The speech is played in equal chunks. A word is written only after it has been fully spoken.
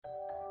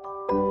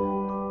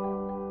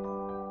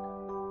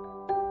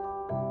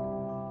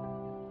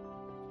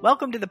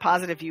Welcome to the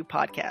Positive View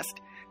Podcast,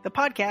 the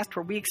podcast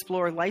where we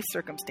explore life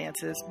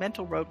circumstances,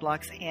 mental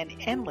roadblocks, and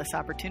endless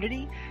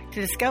opportunity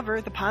to discover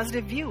the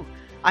positive view.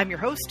 I'm your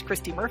host,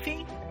 Christy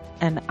Murphy.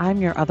 And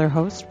I'm your other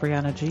host,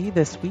 Brianna G.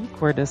 This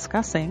week we're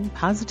discussing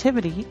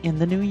positivity in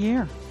the new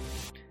year.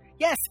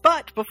 Yes,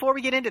 but before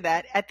we get into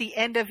that, at the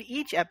end of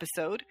each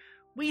episode,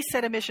 we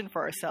set a mission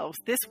for ourselves.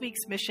 This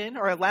week's mission,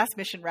 or last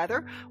mission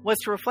rather, was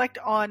to reflect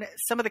on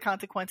some of the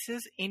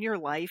consequences in your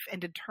life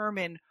and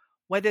determine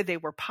whether they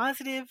were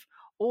positive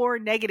or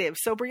negative.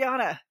 So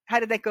Brianna, how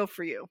did that go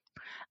for you?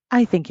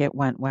 I think it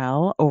went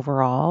well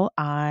overall.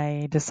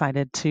 I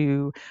decided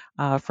to,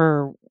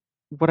 for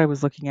what I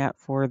was looking at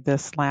for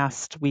this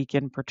last week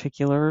in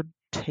particular,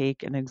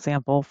 take an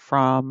example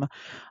from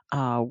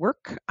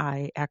work.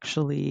 I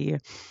actually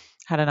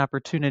had an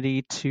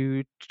opportunity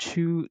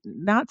to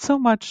not so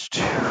much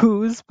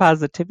choose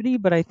positivity,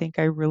 but I think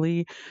I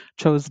really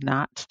chose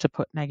not to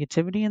put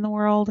negativity in the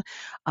world.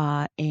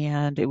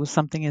 And it was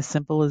something as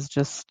simple as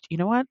just, you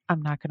know what,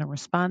 I'm not going to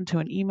respond to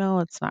an email.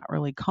 It's not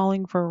really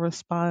calling for a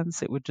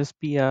response. It would just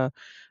be a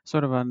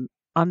sort of an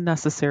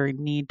unnecessary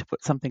need to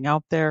put something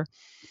out there.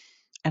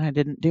 And I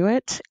didn't do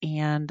it.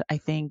 And I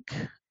think,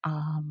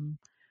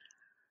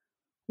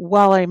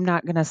 while I'm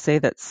not going to say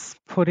that's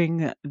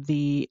putting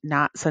the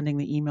not sending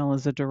the email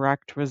as a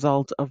direct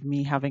result of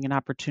me having an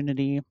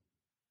opportunity,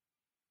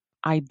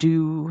 I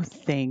do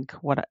think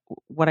what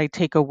I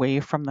take away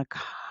from the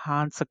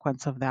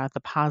consequence of that, the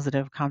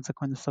positive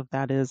consequence of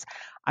that is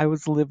I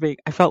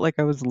felt like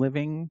I was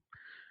living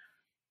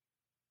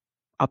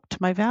up to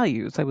my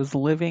values. I was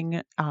living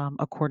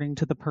according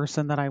to the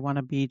person that I want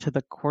to be,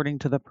 according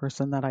to the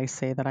person that I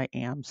say that I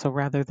am. So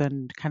rather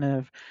than kind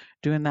of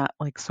doing that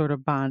like sort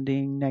of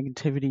bonding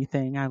negativity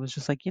thing, I was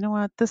just like, you know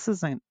what, this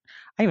isn't.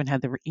 I even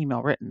had the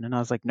email written, and I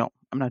was like, no,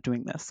 I'm not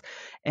doing this,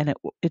 and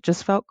it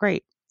just felt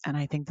great. And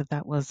I think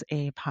that was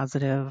a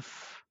positive.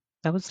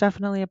 That was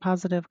definitely a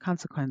positive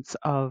consequence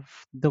of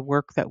the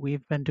work that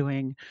we've been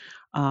doing,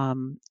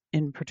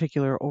 in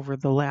particular over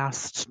the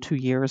last 2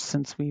 years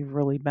since we've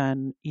really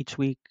been each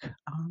week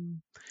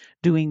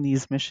doing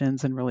these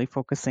missions and really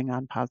focusing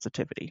on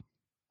positivity.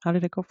 How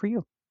did it go for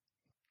you?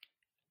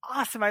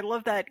 Awesome. I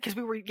love that because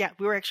we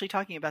were actually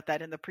talking about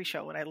that in the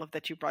pre-show, and I love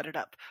that you brought it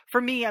up. For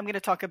me, I'm going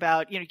to talk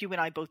about, you and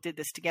I both did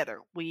this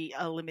together. We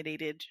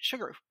eliminated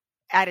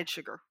added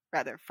sugar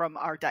rather, from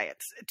our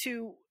diets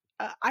to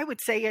I would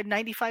say a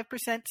 95%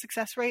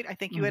 success rate. I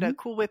think you had a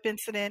Cool Whip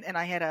incident, and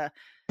I had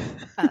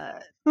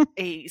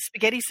a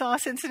spaghetti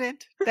sauce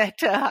incident that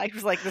I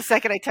was like, the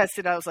second I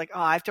tested, I was like,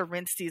 oh, I have to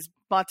rinse these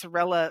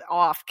mozzarella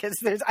off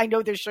because I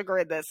know there's sugar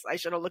in this. I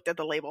should have looked at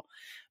the label,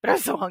 but I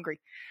was so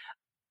hungry.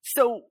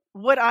 So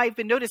what I've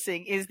been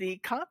noticing is the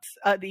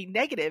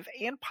negative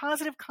and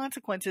positive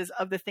consequences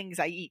of the things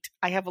I eat.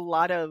 I have a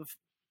lot of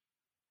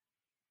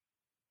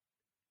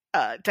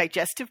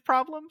digestive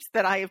problems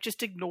that I have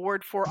just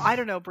ignored for, I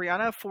don't know,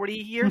 Brianna, 40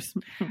 years.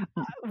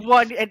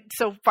 And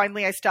so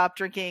finally I stopped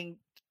drinking.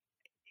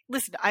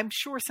 Listen, I'm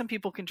sure some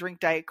people can drink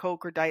Diet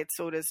Coke or diet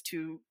sodas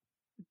to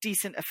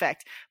decent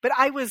effect, but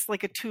I was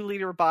like a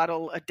 2-liter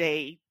bottle a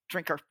day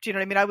drinker. Do you know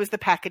what I mean? I was the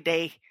pack a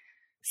day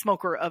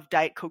smoker of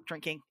Diet Coke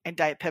drinking and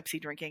Diet Pepsi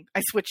drinking.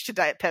 I switched to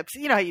Diet Pepsi.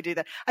 You know how you do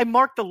that. I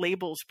marked the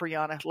labels,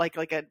 Brianna,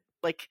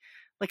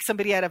 like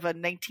somebody out of a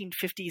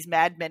 1950s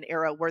Mad Men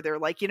era where they're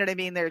like, you know what I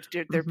mean? They're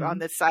on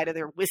the side of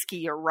their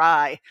whiskey or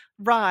rye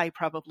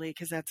probably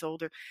because that's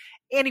older.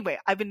 Anyway,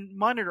 I've been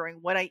monitoring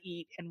what I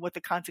eat and what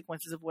the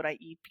consequences of what I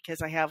eat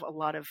because I have a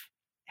lot of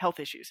health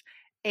issues.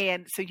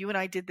 And so you and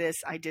I did this.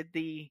 I'm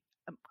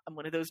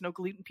one of those no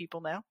gluten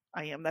people now.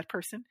 I am that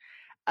person.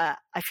 I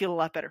feel a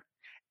lot better.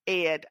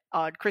 And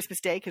on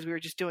Christmas Day, because we were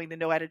just doing the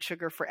no added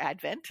sugar for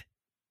Advent,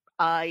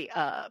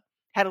 I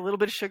had a little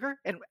bit of sugar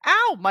and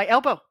ow, my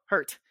elbow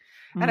hurt.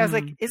 And I was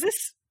like, is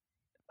this,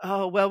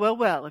 oh,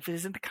 well, if it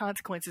isn't the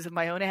consequences of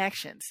my own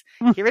actions,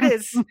 here it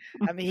is.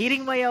 I'm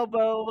eating my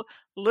elbow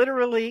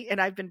literally,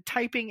 and I've been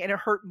typing and it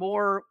hurt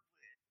more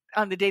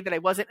on the day that I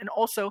wasn't. And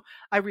also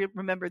I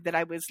remembered that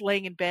I was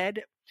laying in bed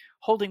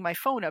holding my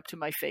phone up to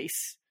my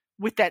face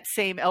with that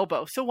same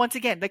elbow. So once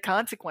again, the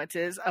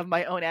consequences of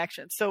my own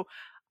actions. So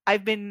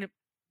I've been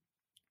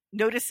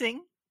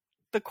noticing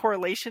the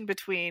correlation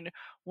between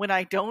when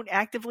I don't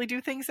actively do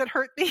things that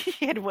hurt me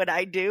and when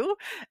I do,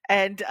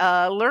 and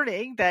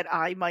learning that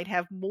I might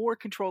have more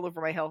control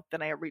over my health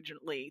than I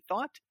originally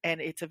thought.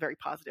 And it's a very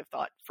positive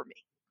thought for me.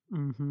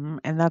 Mm-hmm.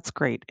 And that's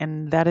great.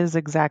 And that is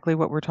exactly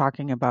what we're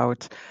talking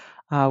about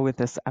with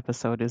this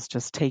episode, is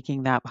just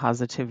taking that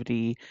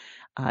positivity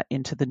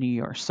into the new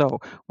year. So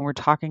when we're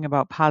talking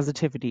about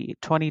positivity,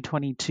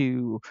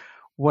 2022,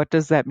 what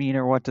does that mean,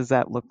 or what does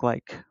that look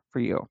like for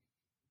you?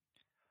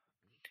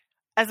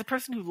 As a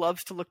person who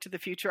loves to look to the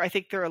future, I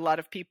think there are a lot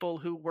of people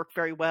who work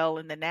very well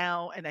in the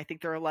now, and I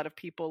think there are a lot of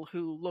people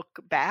who look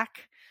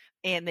back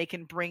and they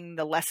can bring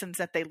the lessons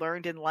that they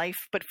learned in life.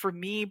 But for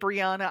me,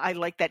 Brianna, I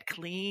like that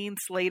clean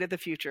slate of the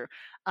future.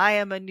 I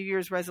am a New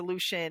Year's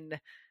resolution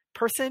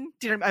person.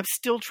 I'm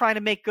still trying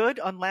to make good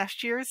on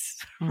last year's,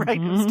 right?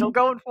 I'm Mm-hmm. still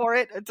going for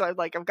it. It's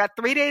like, I've got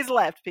 3 days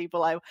left,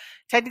 people. I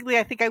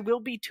think I will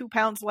be 2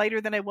 pounds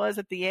lighter than I was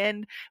at the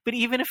end. But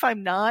even if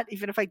I'm not,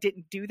 even if I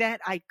didn't do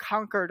that, I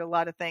conquered a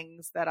lot of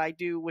things that I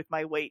do with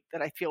my weight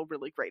that I feel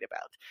really great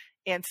about.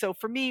 And so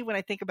for me, when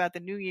I think about the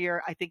new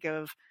year, I think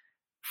of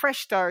fresh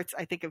starts.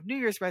 I think of New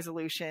Year's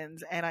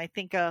resolutions, and I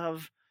think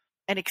of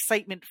an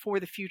excitement for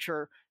the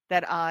future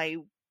that I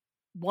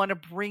want to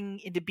bring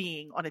into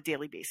being on a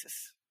daily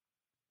basis.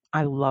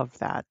 I love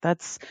that.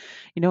 That's,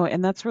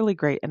 and that's really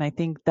great. And I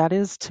think that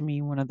is to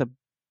me one of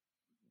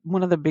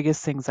the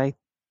biggest things I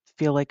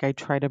feel like I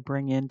try to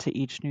bring into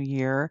each new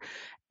year,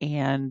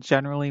 and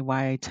generally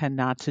why I tend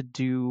not to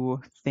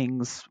do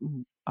things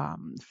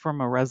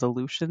from a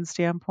resolution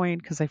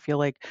standpoint, because I feel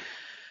like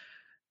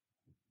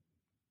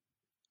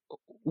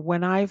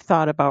when I've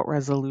thought about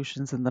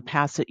resolutions in the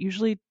past, it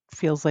usually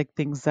feels like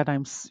things that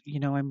I'm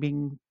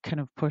being kind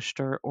of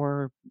pushed,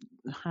 or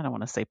I don't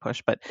want to say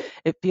push, but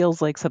it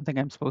feels like something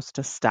I'm supposed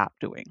to stop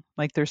doing.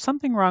 Like there's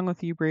something wrong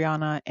with you,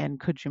 Brianna, and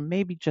could you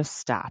maybe just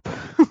stop?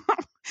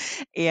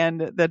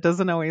 And that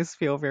doesn't always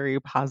feel very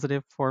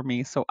positive for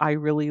me. So I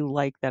really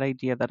like that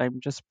idea that I'm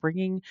just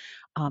bringing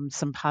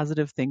some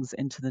positive things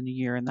into the new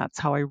year. And that's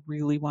how I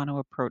really want to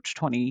approach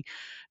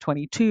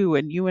 2022.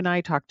 And you and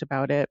I talked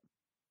about it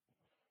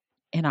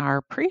in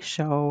our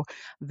pre-show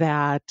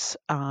that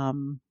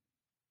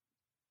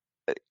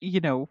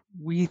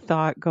we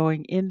thought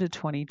going into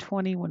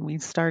 2020 when we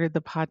started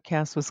the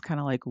podcast was kind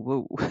of like,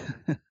 whoa,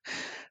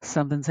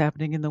 something's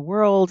happening in the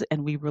world,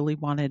 and we really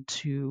wanted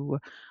to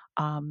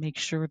make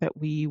sure that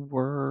we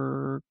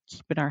were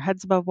keeping our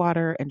heads above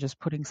water and just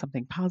putting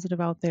something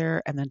positive out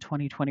there. And then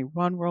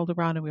 2021 rolled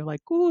around and we were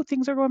like, ooh,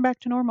 things are going back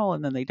to normal.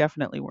 And then they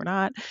definitely were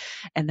not.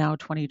 And now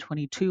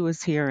 2022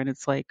 is here, and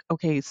it's like,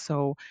 okay,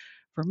 so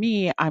for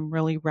me, I'm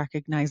really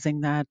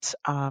recognizing that.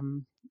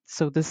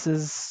 So this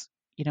is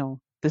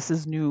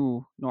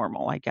new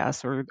normal, I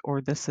guess,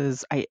 or this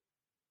is I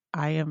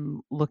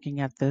am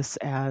looking at this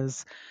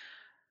as,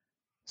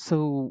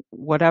 so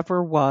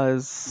whatever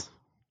was,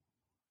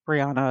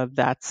 Brianna,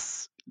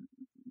 that's,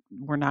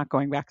 we're not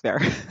going back there.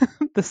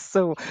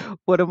 So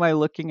what am I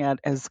looking at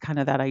as kind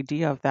of that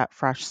idea of that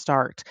fresh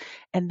start?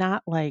 And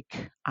not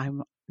like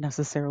I'm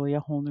necessarily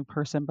a whole new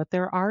person, but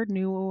there are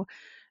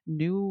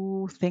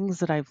new things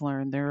that I've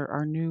learned. There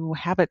are new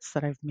habits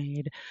that I've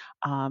made,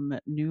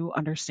 new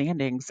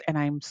understandings, and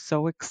I'm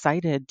so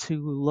excited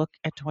to look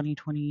at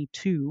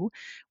 2022,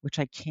 which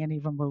I can't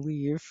even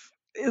believe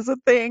is a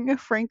thing,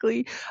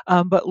 frankly.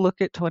 But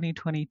look at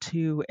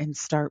 2022 and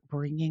start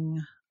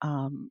bringing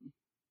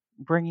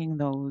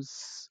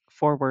those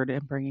forward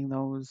and bringing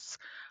those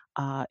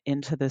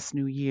into this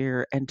new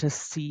year, and to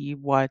see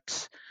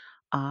what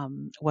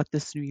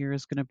this new year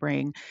is going to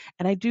bring.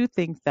 And I do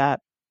think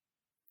that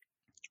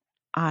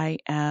I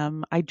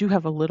do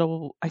have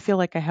I feel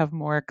like I have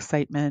more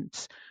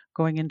excitement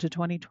going into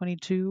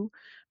 2022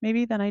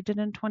 maybe than I did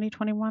in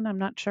 2021. I'm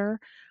not sure.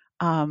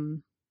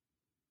 Um,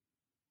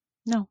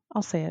 no,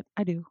 I'll say it.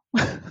 I do.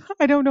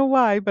 I don't know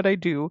why, but I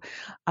do.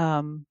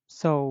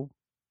 So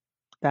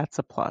that's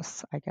a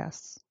plus, I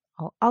guess.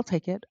 I'll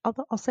take it.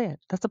 I'll say it.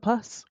 That's a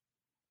plus.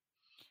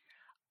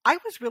 I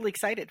was really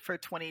excited for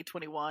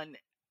 2021.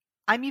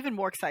 I'm even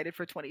more excited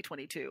for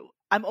 2022.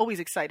 I'm always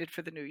excited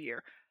for the new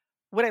year.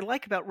 What I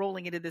like about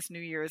rolling into this new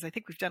year is I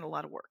think we've done a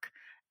lot of work.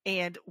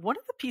 And one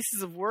of the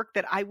pieces of work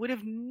that I would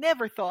have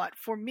never thought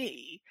for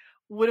me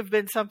would have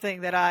been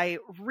something that I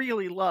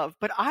really loved,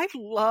 but I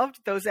loved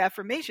those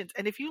affirmations.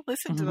 And if you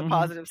listen to the Mm-hmm.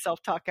 positive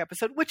self-talk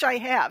episode, which I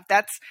have,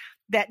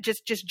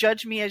 just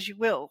judge me as you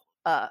will.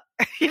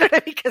 You know what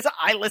I mean? Because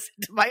I listen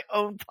to my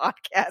own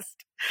podcast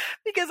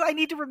because I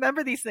need to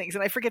remember these things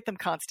and I forget them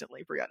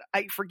constantly, Brianna.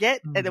 I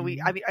forget, and then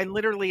Mm-hmm. I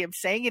literally am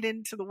saying it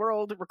into the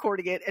world,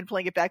 recording it, and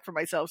playing it back for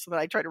myself so that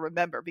I try to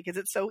remember because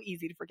it's so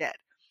easy to forget.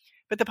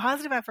 But the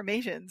positive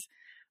affirmations,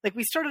 like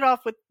we started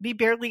off with me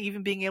barely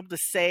even being able to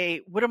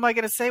say, what am I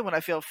going to say when I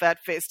feel fat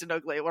faced and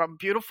ugly? When I'm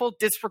beautiful,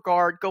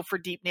 disregard, go for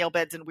deep nail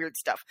beds and weird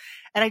stuff.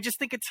 And I just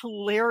think it's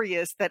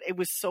hilarious that it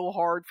was so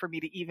hard for me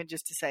to even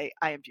just to say,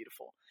 I am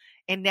beautiful.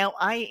 And now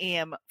I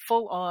am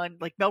full on,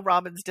 like Mel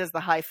Robbins does the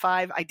high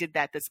five. I did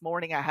that this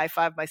morning. I high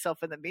fived myself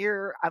in the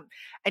mirror.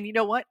 And you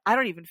know what? I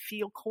don't even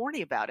feel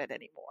corny about it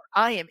anymore.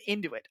 I am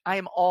into it. I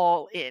am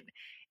all in.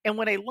 And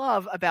what I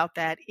love about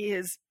that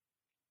is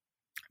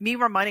me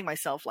reminding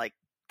myself like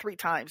 3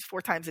 times,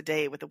 4 times a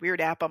day with a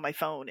weird app on my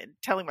phone and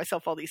telling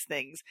myself all these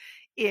things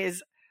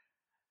is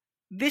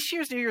this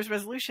year's New Year's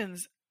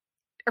resolutions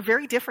are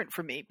very different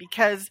for me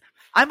because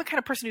I'm a kind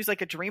of person who's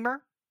like a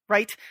dreamer,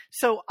 right?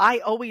 So I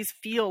always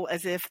feel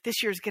as if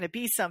this year's going to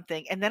be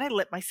something, and then I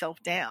let myself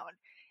down.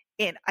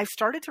 And I've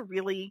started to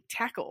really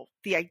tackle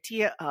the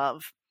idea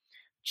of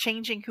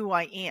changing who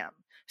I am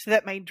so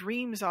that my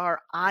dreams are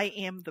I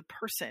am the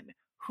person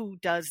who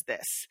does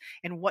this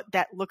and what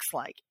that looks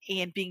like,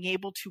 and being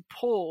able to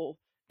pull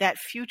that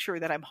future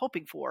that I'm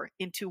hoping for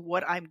into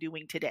what I'm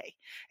doing today.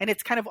 And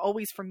it's kind of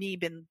always for me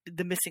been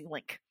the missing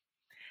link.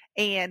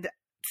 And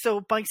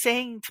So by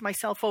saying to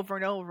myself over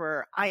and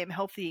over, I am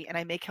healthy and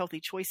I make healthy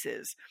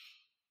choices,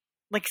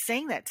 like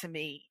saying that to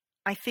me,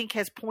 I think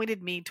has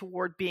pointed me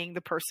toward being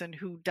the person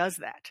who does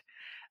that.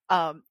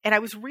 And I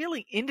was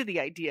really into the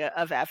idea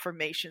of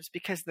affirmations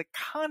because the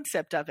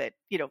concept of it,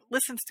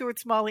 listen, Stuart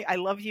Smalley, I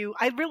love you.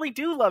 I really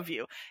do love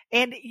you.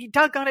 And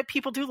doggone it,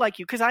 people do like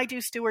you because I do,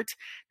 Stuart,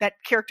 that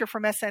character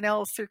from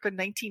SNL circa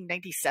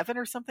 1997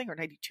 or something, or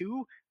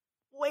 92,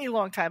 way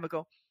long time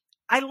ago.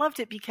 I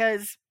loved it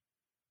because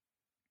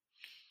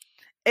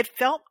it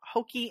felt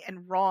hokey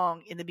and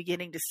wrong in the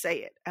beginning to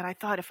say it. And I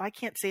thought, if I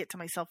can't say it to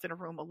myself in a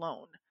room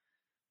alone,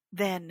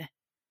 then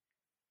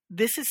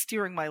this is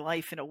steering my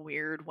life in a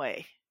weird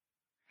way.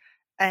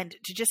 And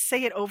to just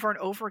say it over and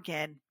over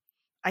again,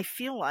 I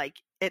feel like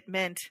it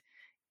meant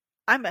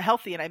I'm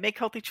healthy and I make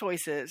healthy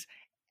choices.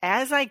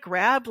 As I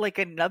grab like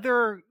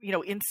another,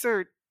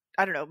 insert,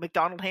 I don't know,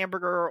 McDonald's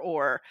hamburger,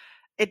 or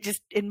it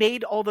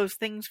made all those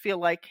things feel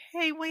like,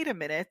 hey, wait a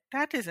minute,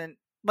 that isn't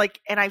like,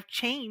 and I've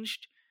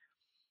changed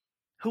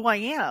who I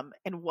am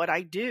and what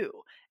I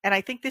do. And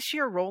I think this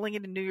year, rolling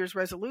into New Year's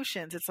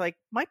resolutions, it's like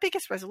my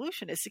biggest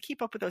resolution is to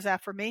keep up with those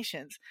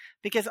affirmations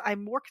because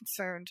I'm more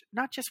concerned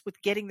not just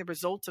with getting the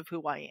results of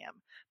who I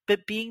am,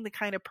 but being the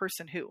kind of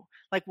person who,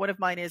 like one of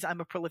mine is, I'm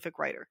a prolific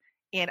writer.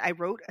 And I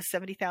wrote a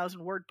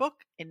 70,000 word book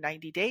in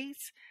 90 days.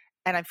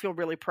 And I feel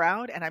really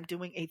proud. And I'm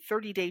doing a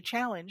 30-day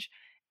challenge.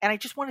 And I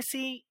just want to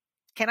see,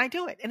 can I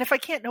do it? And if I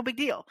can't, no big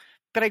deal.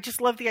 But I just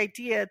love the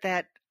idea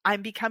that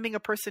I'm becoming a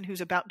person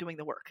who's about doing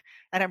the work.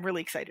 And I'm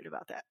really excited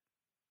about that.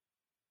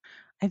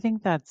 I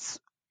think that's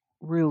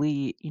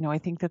really, I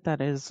think that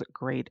that is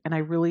great. And I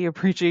really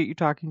appreciate you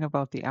talking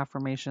about the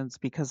affirmations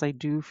because I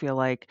do feel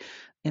like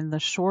in the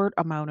short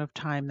amount of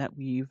time that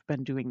we've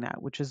been doing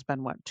that, which has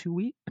been what, 2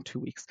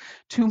 weeks,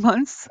 2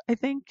 months, I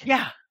think,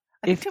 Yeah,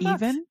 I think if 2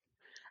 months. even,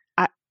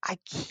 I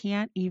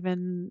can't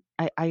even,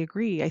 I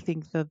agree. I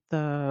think that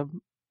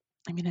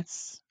I mean,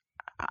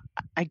 I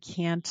I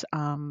can't,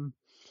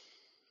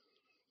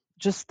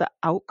 just the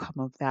outcome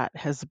of that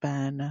has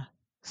been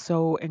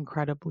so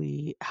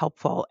incredibly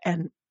helpful.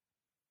 And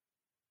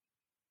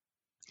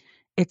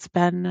it's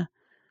been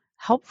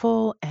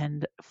helpful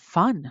and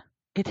fun.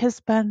 It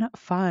has been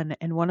fun.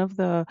 And one of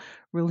the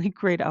really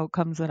great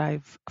outcomes that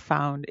I've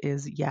found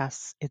is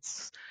yes,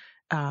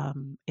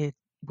 it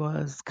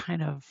was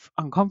kind of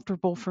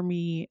uncomfortable for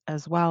me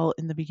as well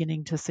in the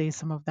beginning to say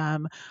some of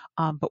them.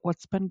 But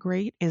what's been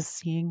great is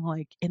seeing,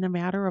 like, in a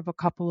matter of a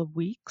couple of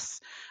weeks,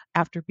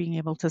 after being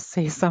able to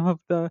say some of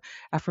the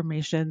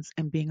affirmations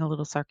and being a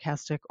little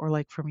sarcastic, or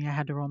like for me, I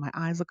had to roll my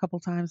eyes a couple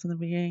times in the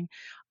beginning.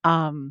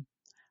 Um,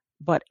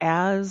 but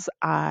as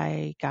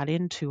I got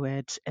into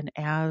it and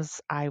as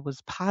I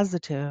was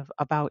positive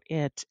about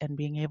it and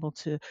being able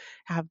to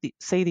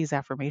say these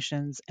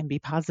affirmations and be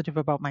positive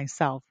about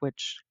myself,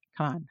 which,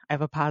 come on, I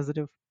have a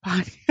positive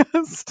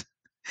podcast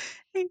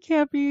and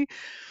can't be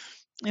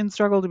and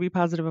struggle to be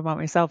positive about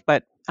myself.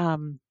 But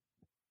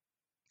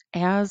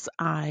as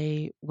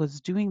I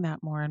was doing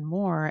that more and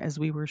more, as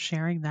we were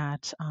sharing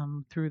that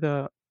through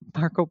the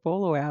Marco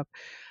Polo app,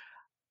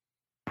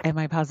 and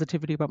my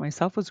positivity about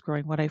myself was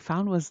growing, what I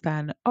found was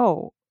then,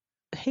 oh,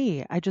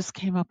 hey, I just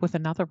came up with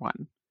another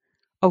one.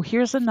 Oh,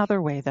 here's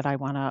another way that I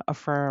want to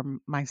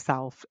affirm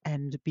myself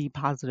and be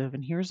positive.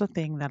 And here's a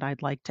thing that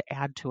I'd like to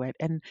add to it.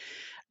 And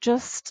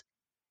just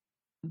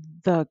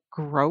the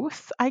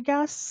growth, I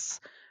guess,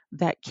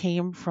 that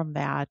came from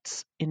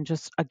that, in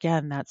just,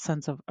 again, that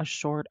sense of a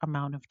short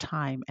amount of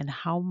time, and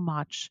how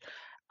much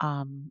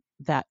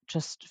that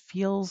just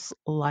feels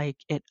like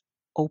it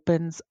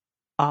opens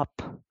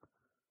up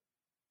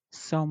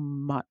so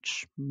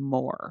much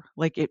more.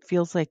 Like, it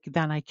feels like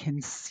then I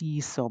can see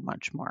so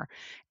much more.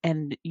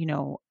 And,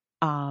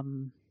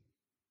 um,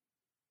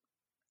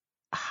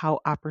 how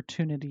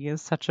opportunity is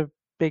such a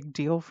big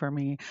deal for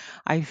me.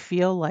 I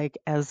feel like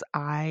as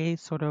I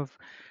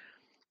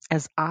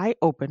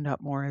opened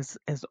up more, as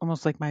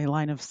almost like my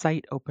line of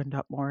sight opened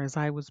up more, as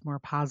I was more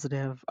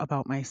positive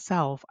about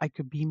myself, I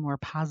could be more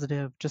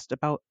positive just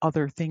about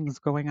other things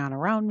going on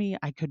around me.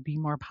 I could be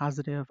more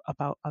positive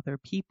about other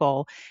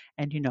people.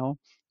 And,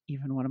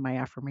 even one of my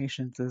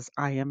affirmations is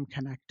I am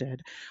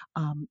connected.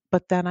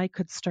 But then I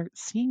could start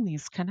seeing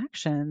these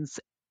connections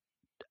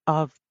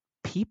of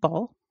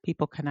people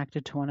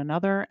connected to one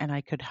another, and I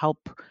could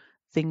help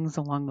things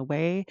along the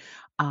way.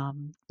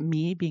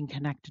 Me being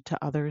connected to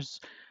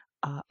others,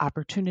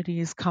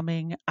 opportunities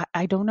coming.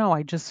 I don't know.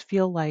 I just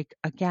feel like,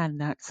 again,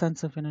 that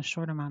sense of, in a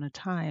short amount of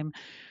time,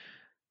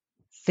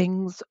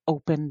 things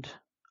opened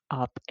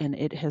up, and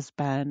it has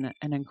been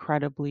an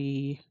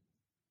incredibly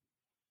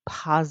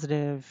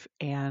positive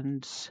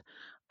and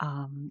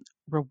um,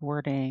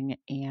 rewarding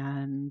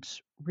and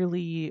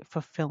really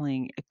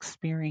fulfilling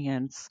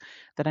experience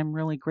that I'm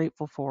really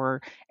grateful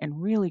for,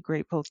 and really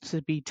grateful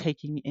to be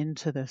taking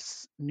into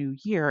this new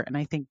year. And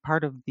I think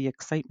part of the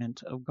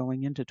excitement of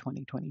going into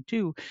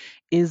 2022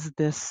 is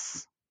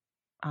this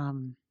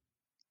um,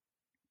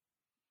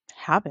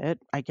 habit,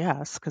 I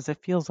guess, because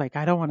it feels like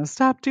I don't want to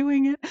stop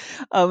doing it.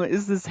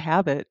 Is this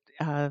habit,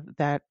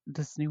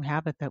 this new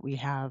habit that we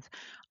have,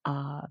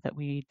 that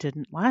we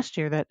didn't last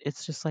year, that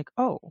it's just like,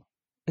 oh,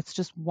 it's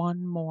just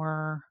one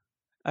more,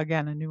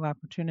 again, a new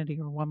opportunity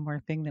or one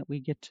more thing that we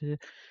get to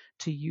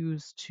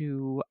use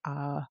to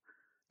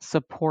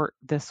support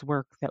this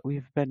work that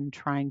we've been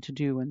trying to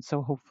do. And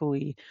so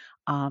hopefully,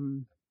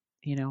 um,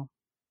 you know,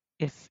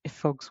 if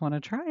folks want to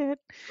try it,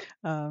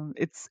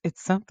 it's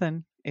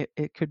something.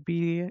 It could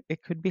be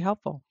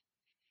helpful.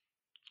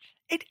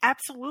 It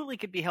absolutely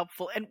could be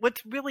helpful. And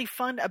what's really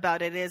fun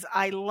about it is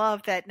I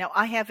love that now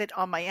I have it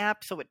on my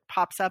app, so it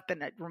pops up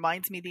and it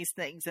reminds me these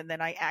things. And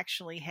then I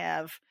actually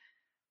have,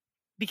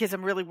 because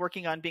I'm really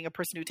working on being a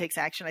person who takes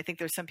action. I think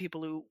there's some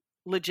people who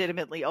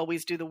legitimately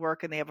always do the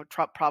work and they have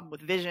a problem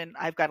with vision.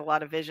 I've got a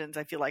lot of visions.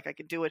 I feel like I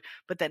can do it,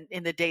 but then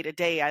in the day to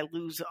day, I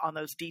lose on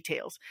those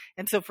details.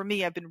 And so for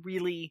me, I've been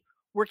really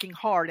working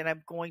hard, and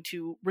I'm going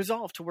to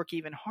resolve to work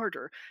even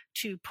harder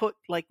to put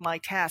like my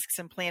tasks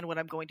and plan what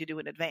I'm going to do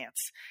in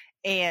advance.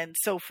 And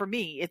so for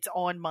me, it's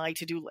on my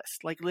to-do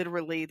list. Like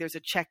literally there's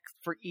a check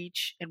for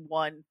each and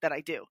one that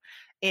I do.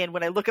 And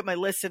when I look at my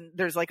list and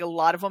there's like a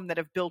lot of them that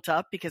have built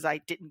up because I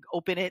didn't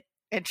open it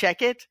and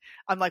check it,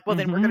 I'm like, well,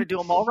 then we're going Mm-hmm. to do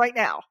them all right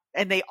now.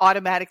 And they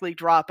automatically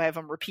drop. I have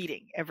them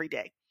repeating every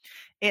day.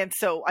 And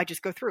so I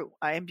just go through.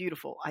 I am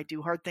beautiful. I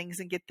do hard things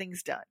and get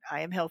things done.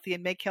 I am healthy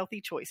and make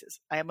healthy choices.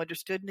 I am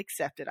understood and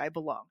accepted. I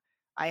belong.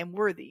 I am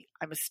worthy.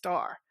 I'm a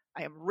star.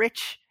 I am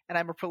rich and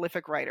I'm a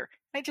prolific writer.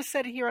 I just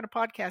said it here on a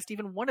podcast.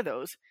 Even one of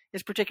those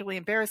is particularly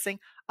embarrassing.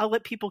 I'll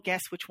let people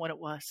guess which one it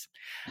was.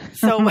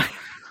 So a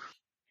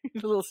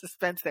little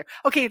suspense there.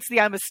 Okay, it's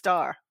the I'm a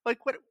star.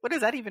 Like what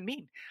does that even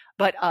mean?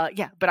 But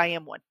yeah, but I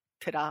am one.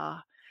 Ta-da.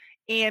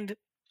 And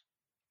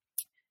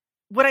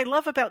what I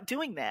love about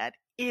doing that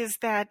is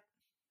that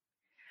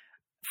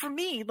for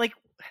me, like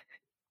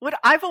what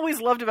I've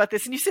always loved about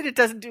this, and you said it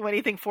doesn't do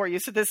anything for you,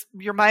 so this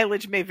your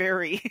mileage may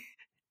vary.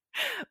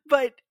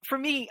 But for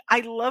me,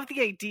 I love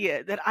the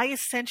idea that I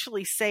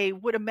essentially say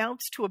what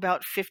amounts to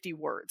about 50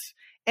 words.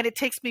 And it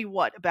takes me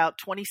what, about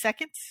 20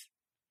 seconds?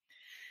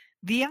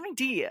 The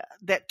idea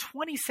that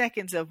 20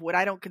 seconds of what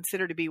I don't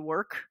consider to be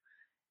work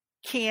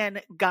can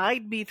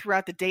guide me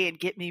throughout the day and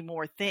get me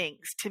more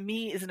things, to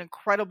me is an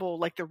incredible,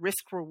 like the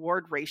risk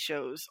reward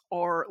ratios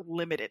are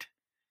limited.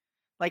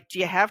 Like, do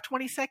you have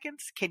 20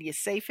 seconds? Can you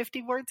say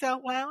 50 words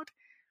out loud?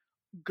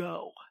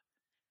 Go.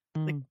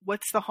 Like,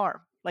 what's the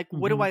harm? Like,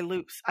 what do Mm-hmm. I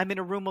lose? I'm in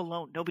a room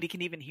alone. Nobody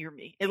can even hear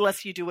me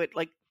unless you do it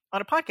like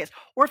on a podcast.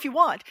 Or if you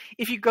want,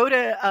 if you go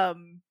to,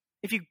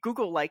 if you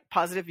Google like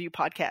Positive View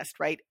Podcast,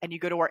 right, and you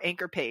go to our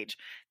anchor page,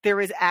 there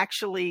is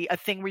actually a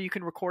thing where you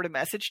can record a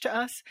message to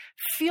us.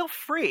 Feel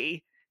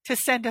free to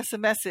send us a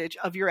message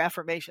of your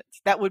affirmations.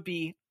 That would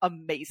be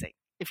amazing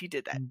if you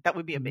did that. That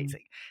would be Mm-hmm.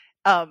 amazing.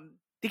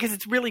 Because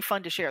it's really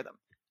fun to share them,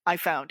 I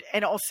found.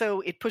 And also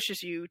it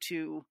pushes you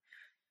to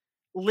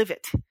live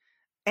it.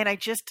 And I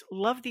just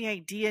love the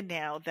idea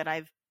now that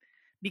I've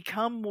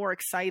become more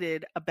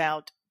excited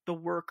about the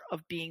work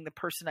of being the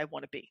person I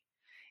want to be.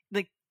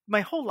 Like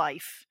my whole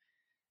life,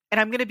 and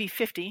I'm going to be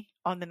 50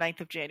 on the 9th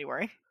of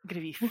January. I'm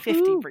going to be 50,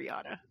 Woohoo.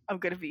 Brianna. I'm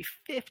going to be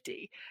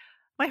 50.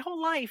 My whole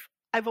life,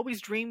 I've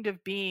always dreamed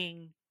of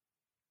being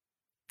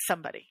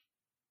somebody.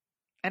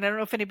 And I don't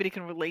know if anybody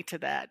can relate to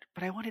that,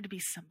 but I wanted to be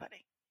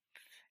somebody.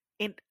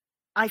 And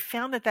I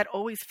found that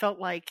always felt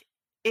like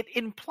it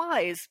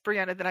implies,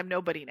 Brianna, that I'm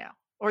nobody now,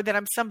 or that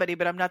I'm somebody,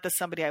 but I'm not the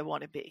somebody I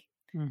want to be.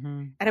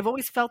 Mm-hmm. And I've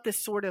always felt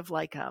this sort of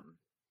like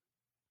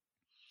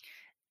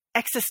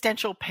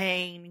existential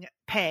pang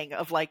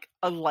of like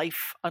a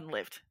life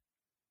unlived.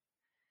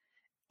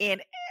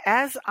 And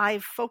as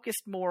I've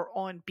focused more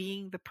on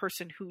being the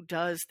person who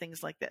does things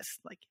like this,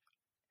 like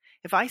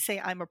if I say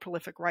I'm a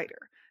prolific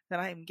writer, then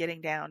I am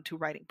getting down to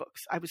writing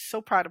books. I was so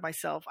proud of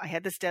myself. I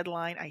had this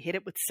deadline. I hit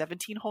it with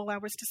 17 whole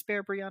hours to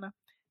spare, Brianna.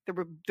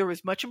 There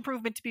was much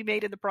improvement to be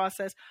made in the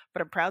process,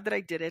 but I'm proud that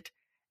I did it.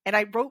 And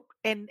I wrote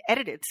and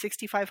edited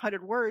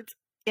 6,500 words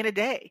in a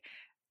day.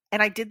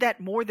 And I did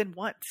that more than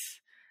once.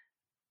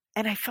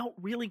 And I felt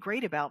really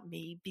great about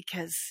me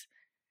because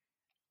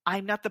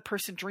I'm not the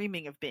person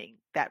dreaming of being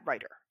that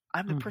writer.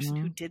 I'm the person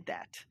Mm-hmm. who did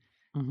that.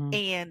 Mm-hmm.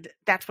 And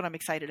that's what I'm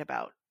excited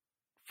about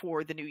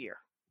for the new year.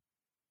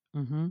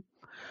 Mm-hmm.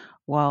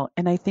 Well,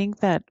 and I think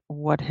that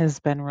what has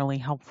been really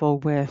helpful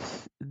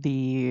with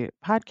the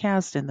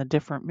podcast and the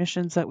different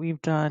missions that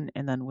we've done,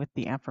 and then with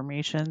the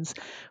affirmations,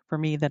 for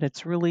me, that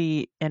it's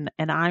really, and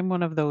I'm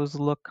one of those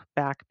look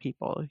back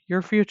people.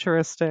 You're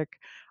futuristic.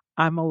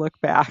 I'm a look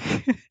back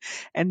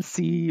and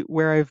see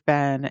where I've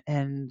been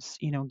and,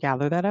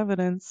 gather that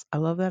evidence. I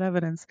love that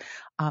evidence.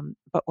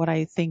 But what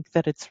I think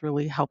that it's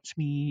really helped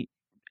me,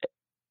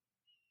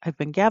 I've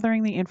been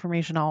gathering the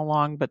information all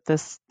along, but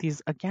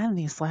these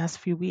last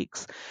few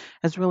weeks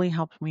has really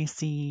helped me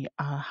see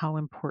how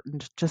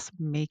important just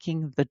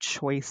making the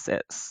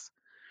choices.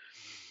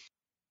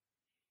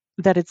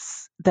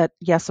 That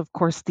yes, of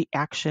course, the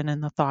action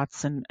and the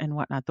thoughts and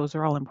whatnot, those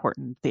are all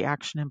important. The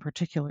action in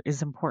particular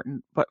is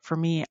important. But for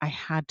me, I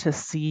had to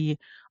see,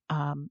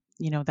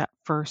 that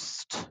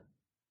first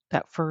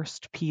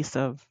piece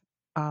of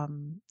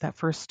that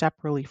first step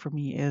really for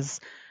me is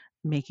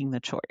making the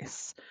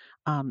choice.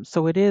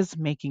 So it is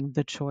making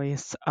the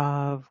choice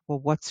of, well,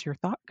 what's your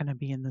thought going to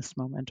be in this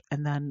moment?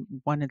 And then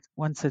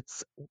once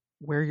it's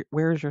where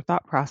is your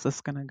thought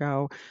process going to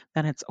go?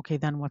 Then it's okay.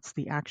 Then what's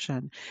the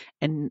action?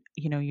 And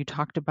you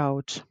talked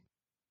about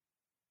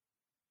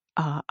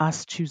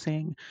us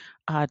choosing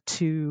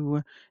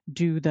to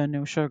do the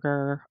no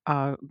sugar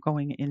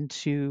going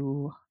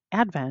into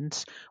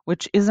Advent,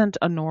 which isn't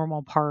a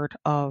normal part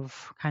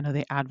of kind of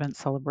the Advent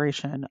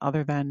celebration,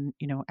 other than,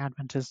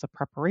 Advent is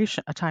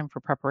a time for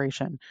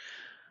preparation.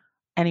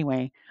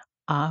 Anyway,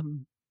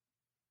 um,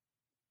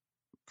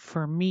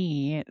 for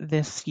me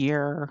this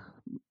year,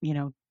 you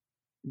know,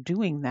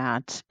 doing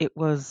that, it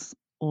was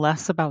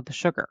less about the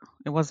sugar.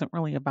 It wasn't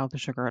really about the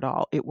sugar at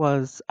all. It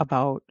was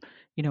about,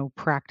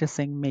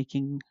 practicing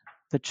making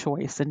the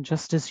choice. And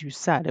just as you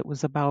said, it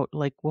was about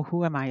like, well,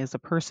 who am I as a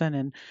person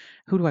and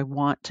who do I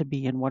want to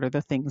be and what are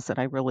the things that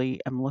I really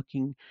am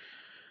looking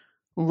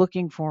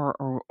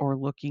for or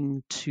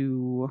looking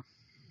to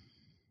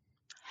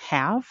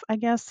have, I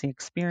guess, the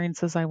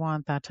experiences I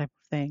want, that type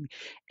of thing.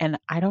 And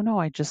I don't know,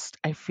 I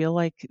feel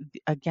like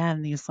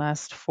again, these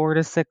last 4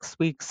 to 6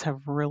 weeks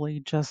have really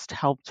just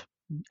helped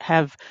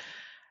have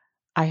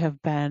I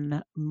have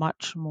been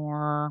much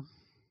more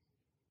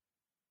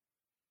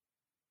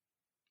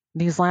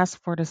these last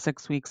 4 to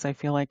 6 weeks, I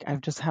feel like I've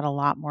just had a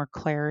lot more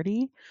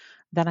clarity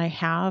than I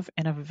have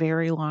in a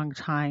very long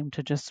time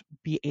to just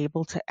be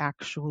able to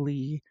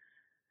actually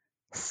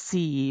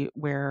see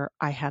where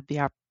I had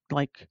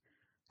like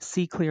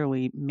see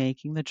clearly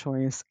making the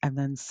choice and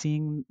then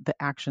seeing the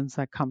actions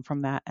that come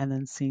from that and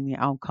then seeing the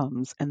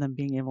outcomes and then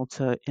being able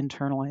to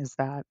internalize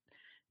that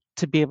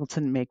to be able to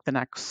make the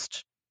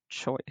next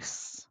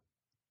choice,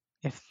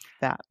 if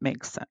that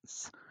makes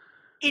sense.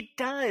 It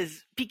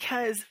does,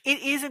 because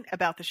it isn't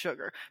about the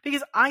sugar.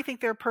 Because I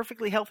think there are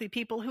perfectly healthy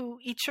people who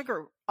eat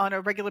sugar on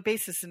a regular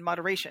basis in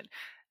moderation.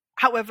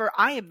 However,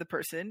 I am the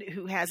person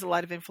who has a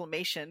lot of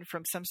inflammation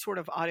from some sort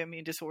of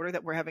autoimmune disorder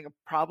that we're having a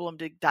problem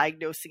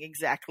diagnosing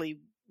exactly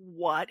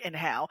what and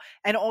how,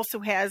 and also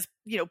has,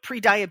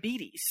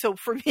 pre-diabetes. So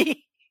for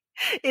me,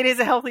 it is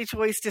a healthy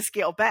choice to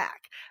scale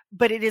back,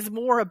 but it is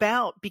more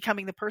about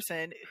becoming the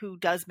person who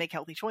does make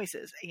healthy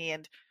choices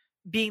and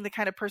being the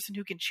kind of person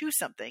who can choose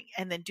something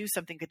and then do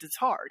something because it's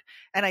hard.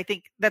 And I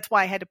think that's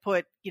why I had to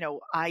put,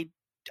 I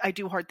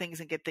do hard things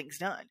and get things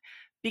done.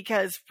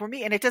 Because for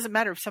me, and it doesn't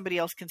matter if somebody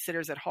else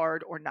considers it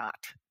hard or not.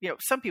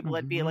 Some people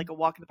it'd be Mm-hmm. like a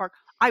walk in the park.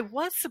 I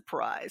was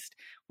surprised.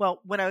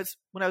 Well, when I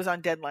was on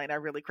deadline, I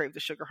really craved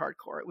the sugar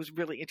hardcore. It was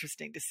really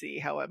interesting to see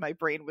how my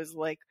brain was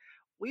like,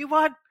 we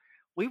want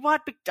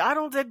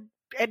McDonald's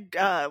and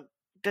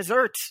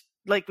desserts.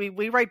 Like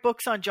we write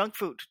books on junk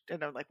food,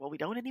 and I'm like, well, we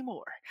don't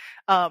anymore.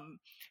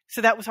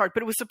 So that was hard,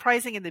 but it was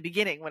surprising in the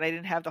beginning when I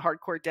didn't have the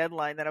hardcore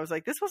deadline that I was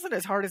like, this wasn't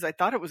as hard as I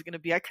thought it was going to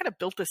be. I kind of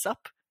built this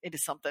up into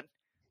something.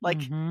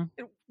 Like Mm-hmm.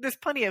 there's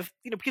plenty of,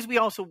 because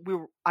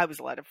I was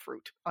allowed of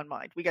fruit on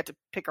mine. We got to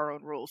pick our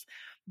own rules,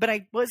 but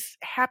I was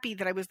happy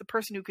that I was the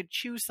person who could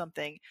choose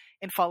something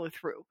and follow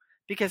through,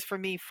 because for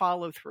me,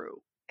 follow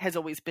through has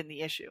always been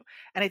the issue.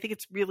 And I think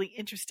it's really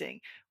interesting.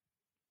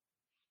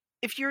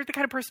 If you're the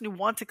kind of person who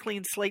wants a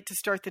clean slate to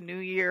start the new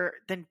year,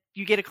 then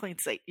you get a clean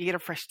slate. You get a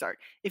fresh start.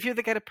 If you're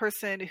the kind of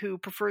person who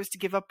prefers to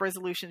give up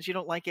resolutions, you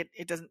don't like it,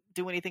 it doesn't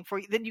do anything for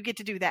you, then you get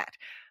to do that.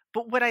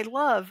 But what I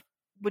love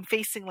when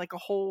facing like a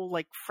whole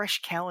like fresh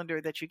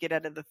calendar that you get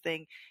out of the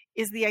thing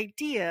is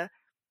the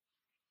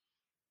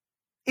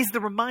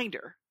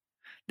reminder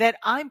that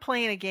I'm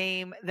playing a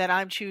game that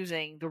I'm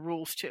choosing the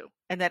rules to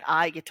and that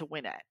I get to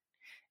win at.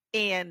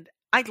 And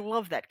I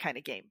love that kind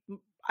of game.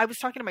 I was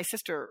talking to my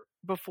sister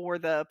before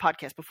the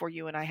podcast, before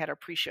you and I had our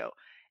pre-show,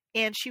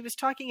 and she was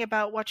talking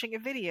about watching a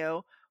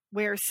video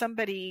where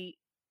somebody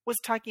was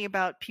talking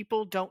about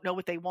people don't know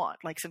what they want.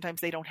 Like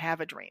sometimes they don't have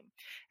a dream.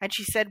 And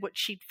she said what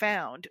she'd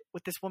found,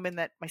 what this woman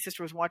that my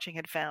sister was watching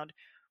had found,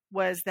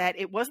 was that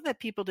it wasn't that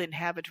people didn't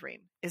have a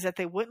dream, is that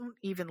they wouldn't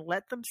even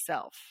let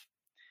themselves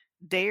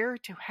dare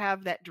to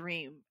have that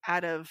dream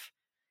out of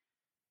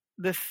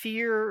the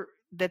fear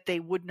that they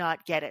would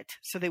not get it.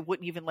 So they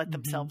wouldn't even let Mm-hmm.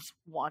 themselves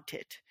want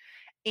it.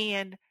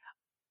 And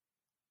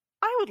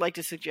I would like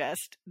to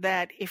suggest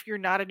that if you're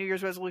not a New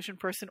Year's resolution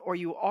person, or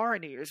you are a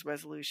New Year's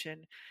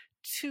resolution,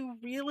 to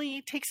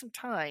really take some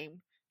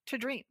time to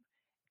dream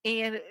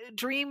and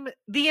dream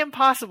the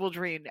impossible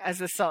dream, as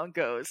the song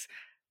goes.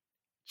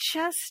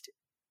 Just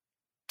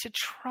to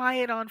try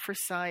it on for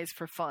size,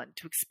 for fun,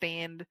 to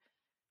expand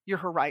your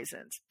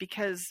horizons.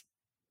 Because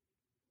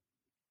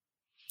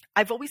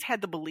I've always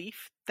had the belief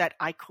that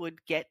I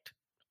could get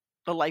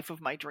the life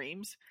of my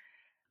dreams.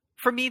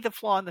 For me, the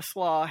flaw in the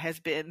slaw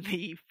has been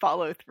the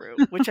follow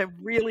through, which I'm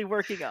really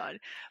working on.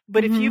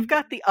 But if Mm-hmm. you've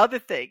got the other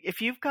thing, if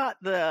you've got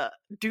the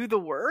do the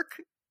work,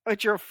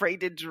 but you're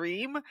afraid to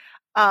dream,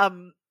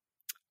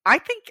 I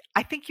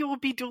think you will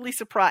be duly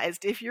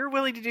surprised if you're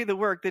willing to do the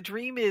work. The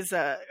dream is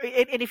and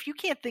if you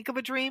can't think of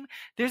a dream,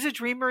 there's a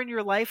dreamer in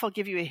your life. I'll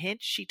give you a hint.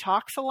 She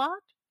talks a lot,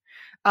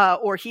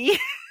 or he.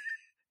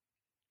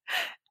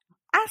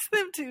 Ask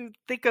them to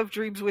think of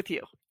dreams with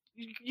you.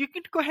 you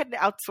can go ahead and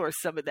outsource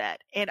some of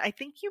that. And I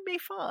think you may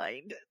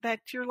find that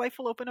your life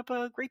will open up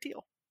a great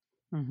deal.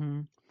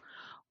 Hmm.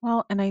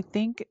 Well, and I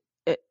think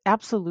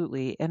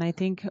absolutely, and I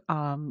think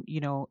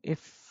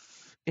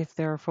if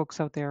there are folks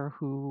out there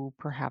who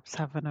perhaps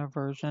have an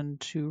aversion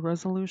to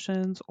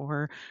resolutions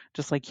or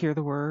just like hear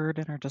the word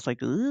and are just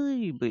like,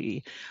 "Ooh,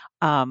 bee,"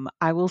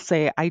 I will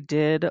say I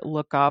did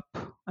look up.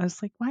 I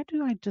was like, why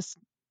do I just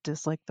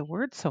dislike the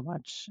word so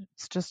much?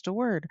 It's just a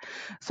word.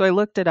 So I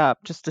looked it up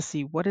just to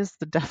see what is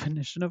the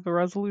definition of a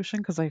resolution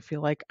because I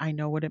feel like I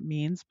know what it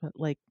means, but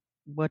like,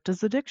 what does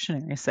the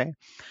dictionary say?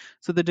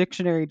 So the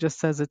dictionary just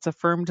says it's a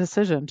firm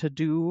decision to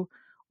do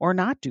or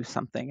not do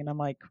something. And I'm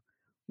like,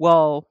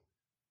 well,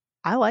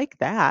 I like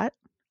that.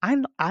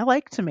 I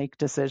like to make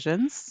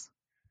decisions.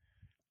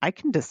 I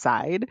can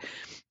decide.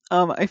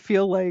 I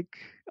feel like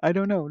I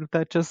don't know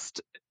that just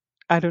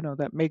I don't know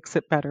that makes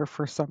it better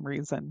for some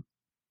reason.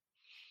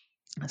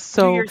 New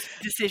So Year's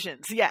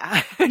decisions.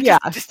 Yeah. yeah,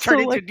 just turn so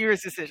into like New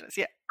Year's decisions.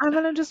 Yeah. I'm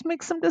gonna just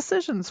make some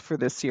decisions for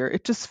this year.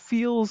 It just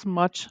feels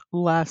much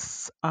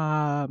less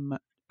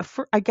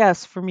for I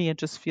guess for me it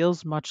just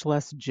feels much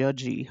less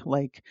judgy.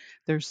 Like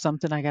there's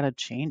something I gotta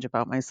change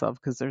about myself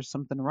because there's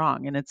something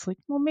wrong. And it's like,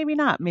 well, maybe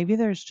not. Maybe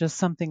there's just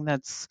something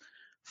that's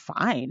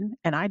fine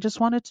and I just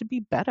want it to be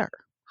better.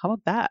 How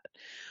about that?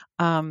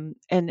 And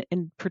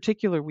in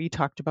particular, we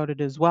talked about it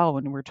as well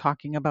when we're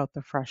talking about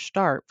the fresh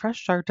start.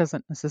 Fresh start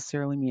doesn't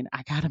necessarily mean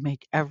I gotta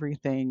make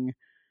everything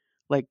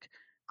like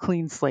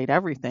clean slate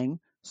everything.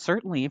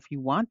 Certainly, if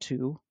you want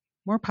to,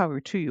 more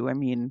power to you. I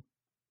mean,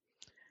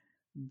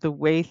 the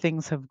way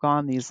things have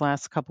gone these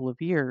last couple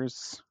of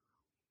years,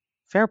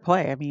 fair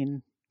play. I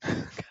mean,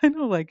 kind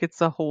of like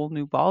it's a whole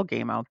new ball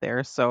game out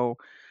there. So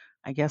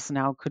I guess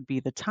now could be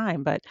the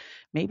time, but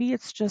maybe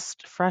it's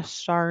just fresh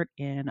start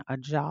in a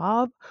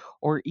job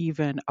or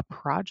even a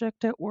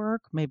project at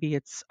work. Maybe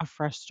it's a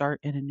fresh start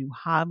in a new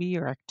hobby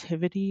or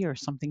activity or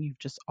something you've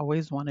just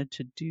always wanted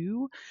to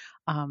do.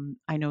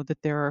 I know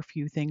that there are a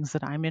few things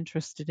that I'm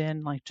interested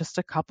in, like just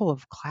a couple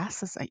of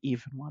classes I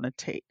even want to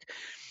take.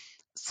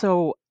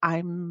 So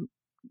I'm,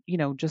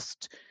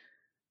 just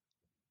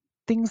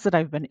things that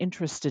I've been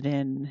interested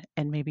in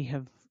and maybe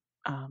have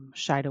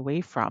shied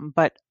away from.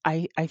 But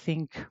I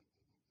think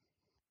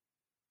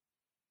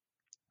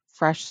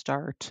fresh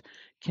start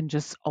can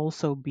just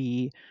also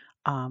be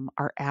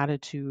our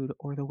attitude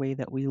or the way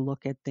that we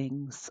look at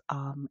things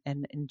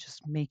and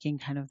just making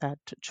kind of that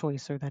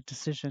choice or that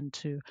decision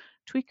to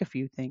tweak a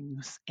few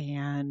things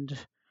and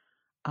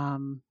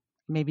um,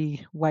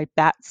 maybe wipe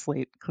that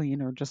slate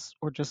clean or just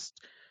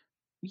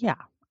yeah,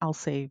 I'll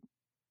say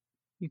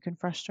you can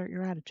fresh start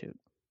your attitude.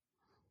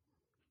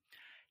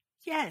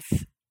 Yes.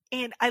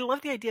 And I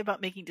love the idea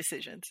about making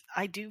decisions.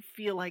 I do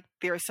feel like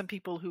there are some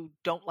people who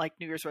don't like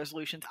New Year's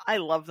resolutions. I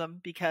love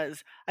them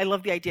because I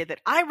love the idea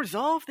that I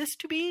resolve this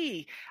to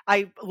be.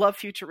 I love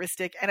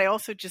futuristic and I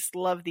also just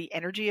love the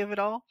energy of it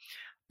all.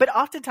 But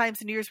oftentimes,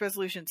 New Year's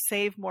resolutions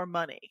save more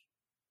money,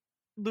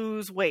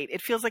 lose weight.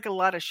 It feels like a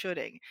lot of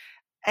shoulding.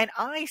 And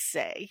I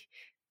say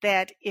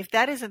that if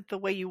that isn't the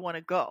way you want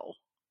to go,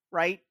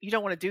 right? You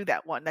don't want to do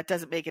that one. That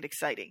doesn't make it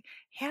exciting.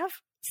 Have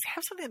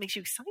something that makes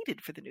you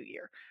excited for the new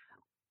year.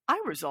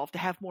 I resolve to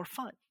have more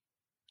fun.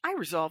 I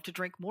resolve to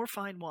drink more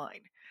fine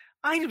wine.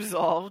 I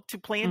resolve to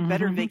plan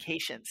better Hmm.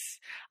 vacations.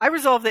 I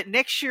resolve that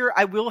next year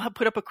I will have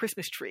put up a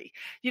Christmas tree.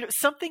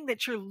 Something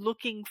that you're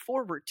looking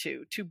forward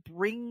to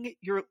bring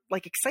your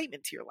like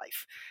excitement to your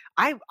life.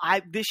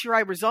 I this year I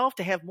resolve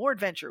to have more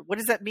adventure. What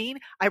does that mean?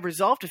 I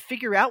resolve to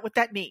figure out what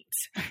that means.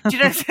 Do you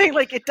know what I'm saying?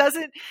 Like it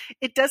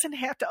doesn't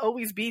have to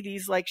always be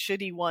these like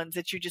shitty ones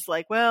that you're just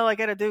like, well, I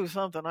got to do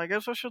something. I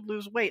guess I should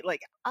lose weight.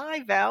 Like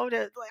I vow to,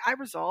 like, I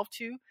resolve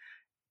to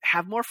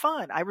have more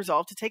fun. I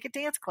resolve to take a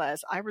dance class.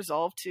 I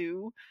resolve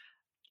to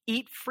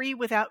eat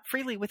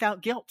freely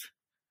without guilt.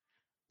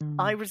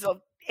 I resolve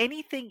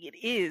anything it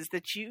is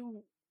that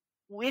you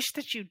wish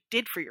that you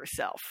did for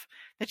yourself,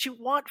 that you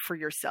want for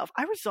yourself.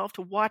 I resolve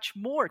to watch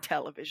more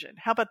television.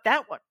 How about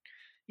that one?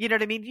 You know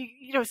what I mean?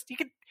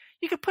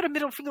 You could put a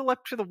middle finger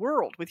up to the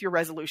world with your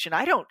resolution.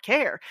 I don't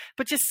care,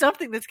 but just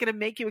something that's going to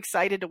make you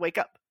excited to wake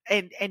up.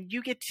 And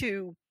you get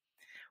to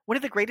one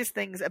of the greatest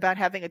things about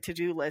having a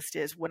to-do list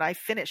is when I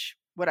finish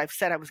what I've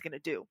said I was going to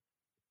do.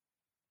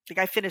 Like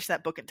I finished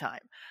that book in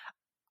time.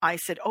 I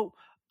said, "Oh,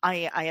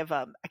 I have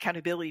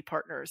accountability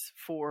partners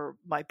for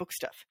my book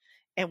stuff."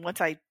 And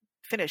once I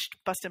finished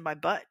busting my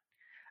butt,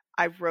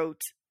 I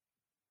wrote,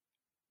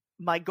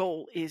 "My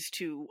goal is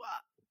to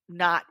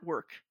not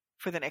work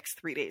for the next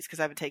 3 days because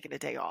I haven't taken a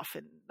day off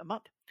in a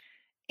month."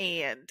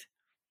 And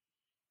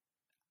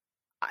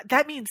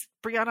that means,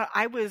 Brianna,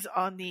 I was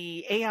on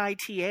the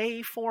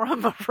AITA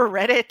forum for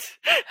Reddit.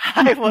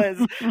 I was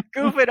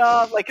goofing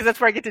off, like, because that's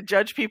where I get to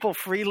judge people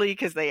freely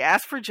because they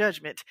ask for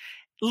judgment.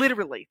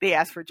 Literally, they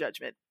ask for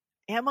judgment.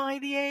 Am I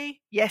the A?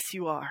 Yes,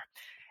 you are.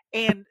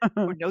 And,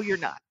 or no, you're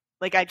not.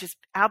 Like, I just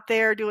out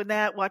there doing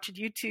that, watching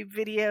YouTube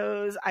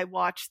videos. I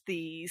watched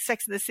the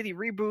Sex and the City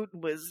reboot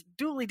and was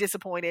duly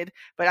disappointed,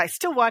 but I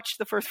still watched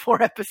the first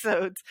 4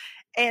 episodes.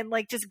 and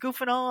like just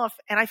goofing off.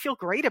 And I feel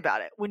great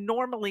about it. When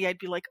normally I'd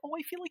be like, oh,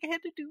 I feel like I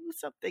had to do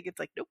something. It's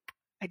like, nope,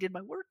 I did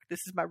my work.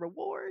 This is my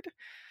reward.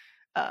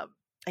 I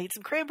ate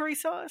some cranberry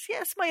sauce.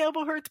 Yes, my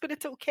elbow hurts, but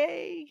it's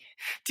okay.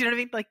 Do you know what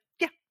I mean? Like,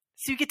 yeah.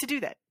 So you get to do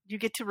that. You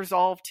get to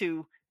resolve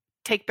to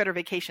take better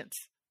vacations.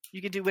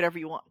 You can do whatever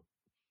you want.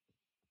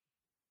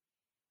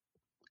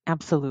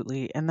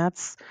 Absolutely. And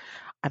that's,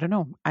 I don't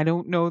know. I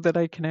don't know that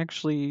I can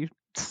actually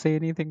say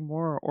anything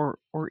more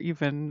or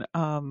even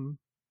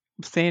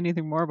say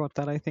anything more about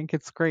that. I think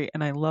it's great.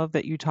 And I love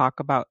that you talk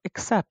about,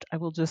 except I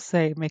will just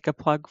say, make a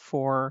plug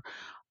for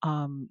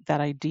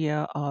that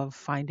idea of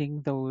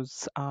finding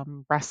those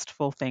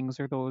restful things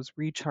or those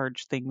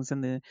recharge things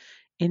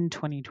in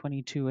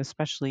 2022,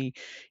 especially,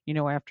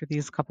 after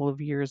these couple of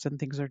years and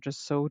things are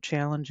just so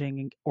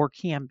challenging, or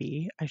can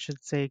be, I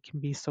should say, can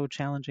be so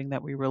challenging,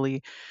 that we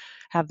really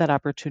have that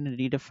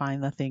opportunity to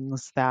find the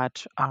things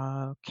that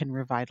can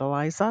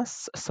revitalize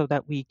us so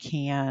that we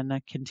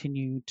can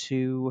continue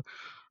to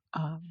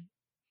um,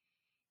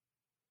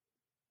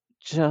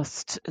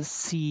 just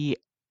see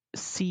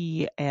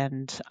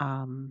and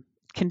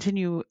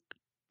continue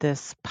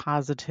this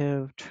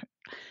positive.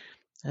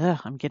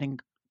 I'm getting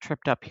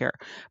tripped up here.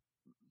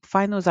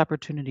 Find those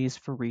opportunities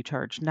for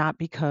recharge, not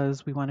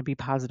because we want to be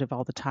positive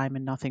all the time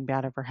and nothing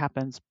bad ever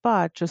happens,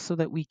 but just so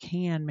that we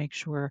can make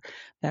sure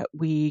that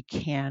we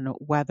can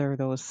weather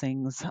those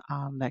things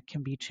that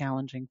can be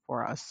challenging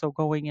for us. So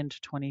going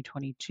into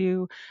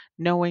 2022,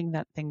 knowing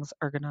that things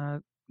are going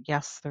to,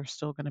 yes, they're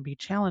still going to be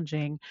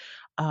challenging,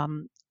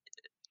 um,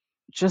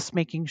 just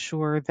making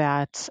sure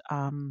that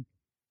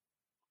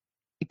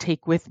I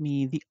take with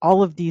me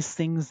all of these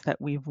things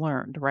that we've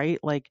learned, right?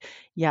 Like,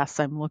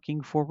 yes, I'm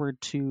looking forward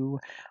to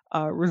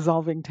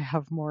resolving to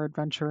have more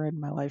adventure in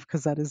my life,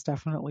 because that is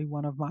definitely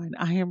one of mine.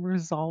 I am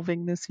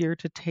resolving this year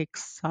to take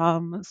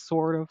some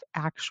sort of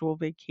actual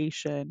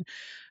vacation,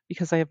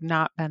 because I have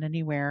not been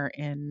anywhere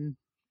in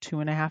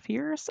 2.5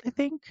 years, I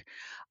think,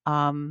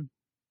 um,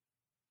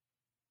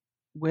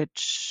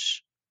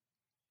 which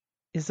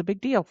is a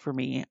big deal for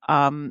me.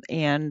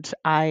 And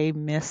I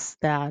miss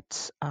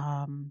that,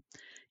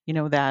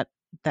 that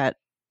that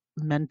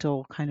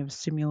mental kind of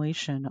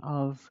stimulation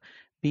of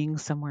being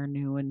somewhere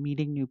new and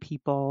meeting new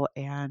people.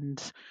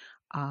 And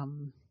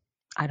um,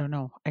 I don't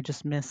know, I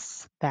just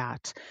miss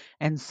that.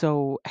 And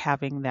so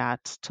having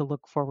that to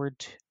look forward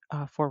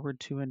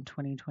to in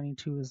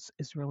 2022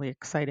 is really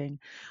exciting.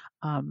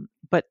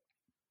 But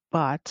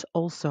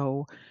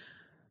also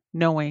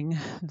knowing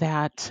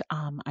that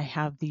I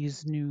have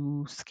these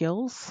new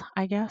skills,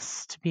 I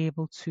guess, to be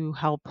able to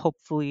help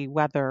hopefully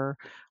weather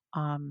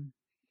um,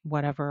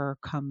 whatever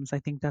comes. I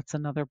think that's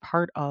another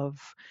part of,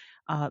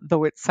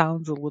 though it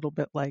sounds a little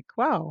bit like,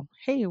 wow,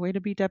 hey, way to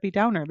be Debbie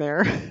Downer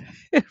there,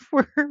 if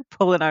we're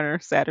pulling on our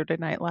Saturday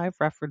Night Live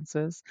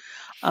references.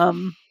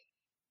 Um,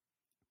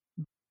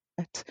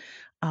 but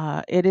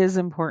it is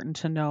important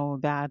to know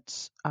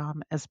that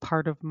as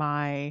part of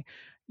my,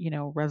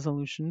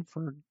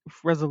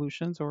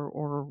 resolutions,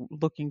 or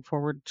looking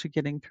forward to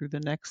getting through the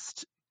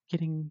next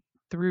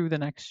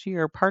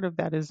year, part of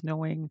that is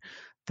knowing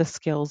the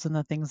skills and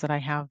the things that I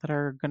have that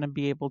are going to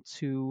be able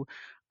to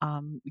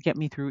get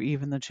me through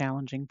even the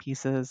challenging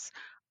pieces.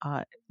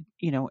 Uh,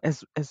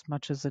 as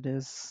much as it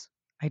is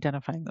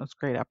identifying those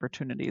great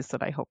opportunities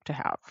that I hope to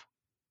have.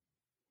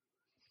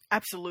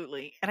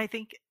 Absolutely. And I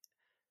think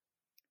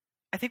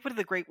one of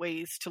the great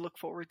ways to look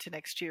forward to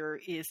next year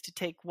is to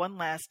take one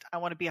last, I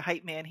want to be a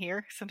hype man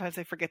here. Sometimes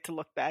I forget to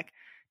look back.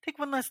 Take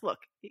one last look.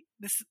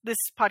 This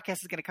podcast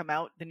is going to come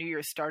out. The new year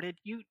has started.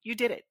 You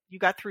did it. You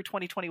got through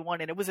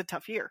 2021, and it was a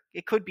tough year.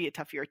 It could be a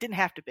tough year. It didn't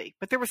have to be,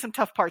 but there were some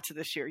tough parts of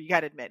this year. You got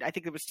to admit. I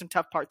think there was some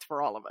tough parts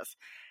for all of us,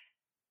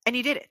 and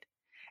you did it.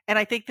 And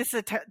I think this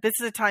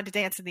is a time to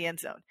dance in the end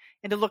zone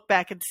and to look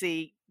back and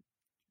see,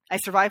 I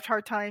survived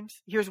hard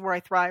times. Here's where I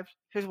thrived.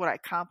 Here's what I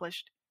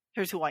accomplished.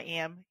 Here's who I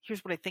am.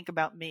 Here's what I think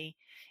about me.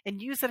 And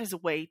use that as a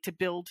way to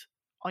build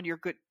on your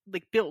good,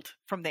 like build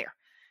from there.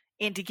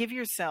 And to give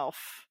yourself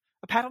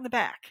a pat on the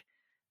back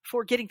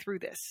for getting through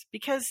this.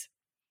 Because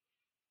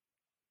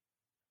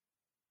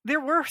there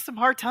were some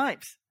hard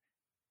times.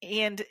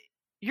 And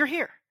you're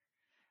here.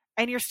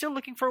 And you're still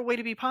looking for a way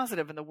to be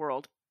positive in the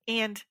world.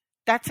 And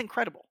that's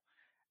incredible.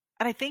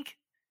 And I think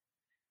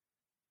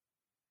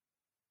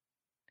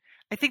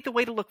the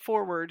way to look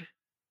forward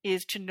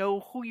is to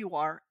know who you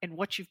are and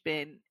what you've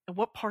been and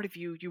what part of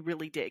you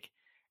really dig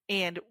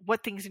and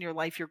what things in your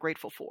life you're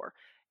grateful for.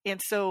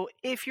 And so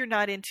if you're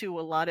not into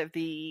a lot of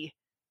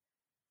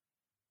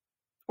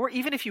or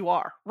even if you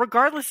are,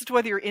 regardless as to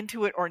whether you're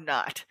into it or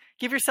not,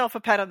 give yourself a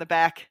pat on the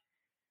back.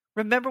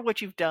 Remember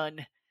what you've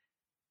done.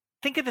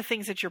 Think of the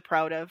things that you're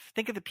proud of.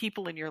 Think of the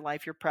people in your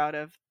life you're proud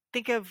of.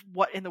 Think of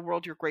what in the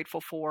world you're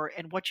grateful for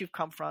and what you've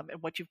come from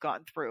and what you've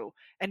gotten through,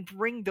 and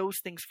bring those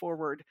things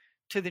forward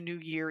to the new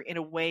year in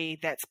a way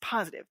that's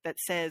positive, that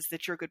says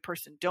that you're a good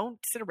person. Don't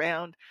sit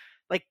around.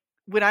 Like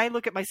when I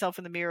look at myself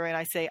in the mirror and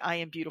I say, I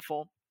am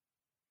beautiful,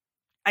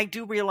 I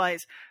do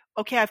realize,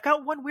 okay, I've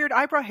got one weird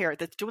eyebrow hair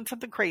that's doing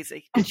something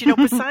crazy. But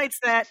besides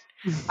that,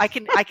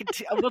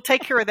 we'll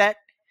take care of that.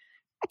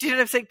 Do you know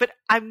what I'm saying? But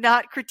I'm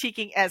not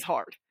critiquing as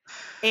hard.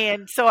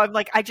 And so I'm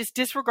like, I just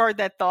disregard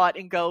that thought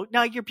and go,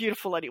 no, you're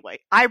beautiful anyway.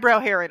 Eyebrow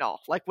hair and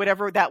all. Like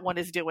whatever that one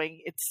is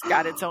doing, it's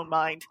got its own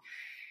mind.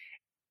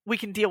 We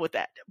can deal with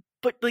that.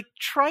 But like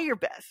try your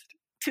best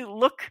to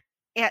look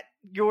at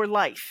your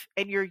life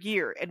and your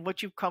year and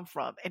what you've come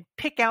from and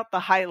pick out the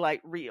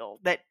highlight reel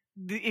that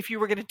if you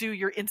were going to do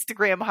your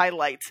Instagram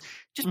highlights,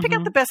 just pick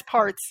out the best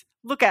parts,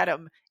 look at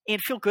them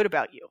and feel good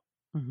about you.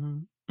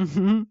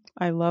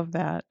 I love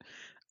that.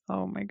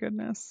 Oh my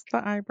goodness.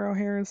 The eyebrow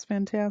hair is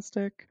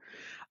fantastic.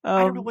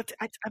 I don't know what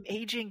I'm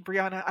aging,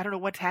 Brianna. I don't know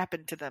what's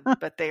happened to them,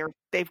 but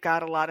they've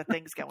got a lot of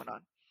things going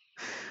on.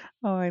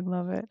 Oh, I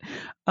love it.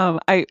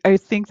 I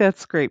think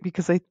that's great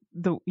because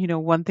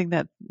one thing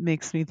that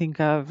makes me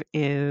think of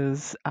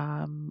is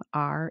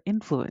our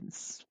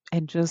influence,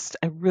 and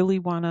I really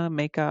want to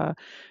make a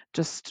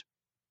just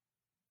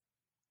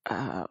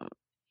uh,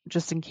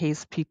 just in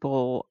case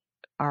people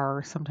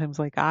are sometimes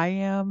like I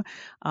am,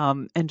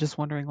 and just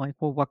wondering like,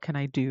 well, what can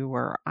I do?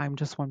 Or I'm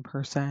just one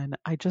person.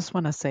 I just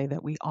want to say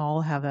that we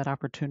all have that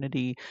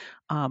opportunity,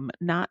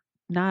 not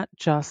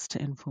just to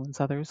influence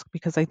others,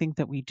 because I think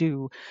that we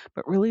do,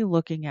 but really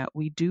looking at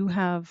we do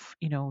have,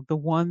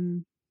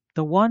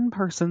 the one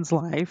person's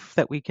life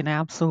that we can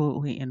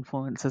absolutely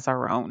influence is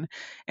our own.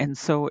 And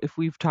so if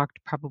we've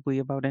talked probably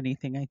about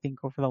anything, I think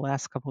over the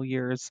last couple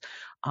years,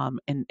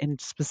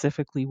 and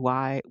specifically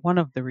why one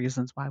of the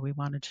reasons why we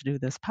wanted to do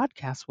this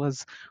podcast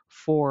was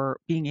for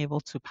being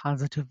able to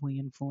positively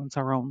influence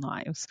our own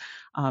lives,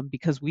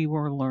 because we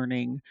were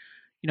learning.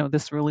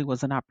 This really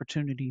was an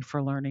opportunity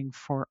for learning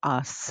for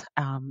us,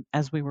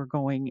 as we were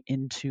going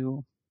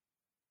into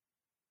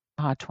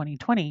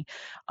 2020,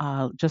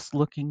 just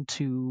looking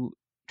to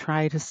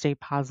try to stay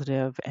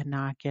positive and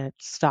not get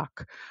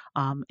stuck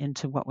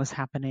into what was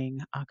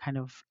happening kind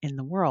of in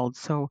the world.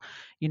 So,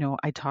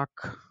 I talk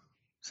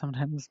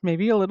sometimes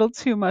maybe a little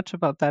too much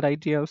about that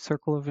idea of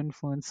circle of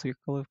influence,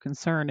 circle of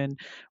concern, and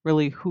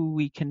really who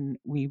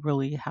we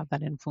really have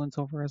that influence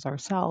over as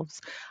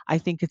ourselves. I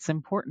think it's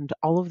important.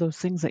 All of those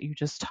things that you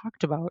just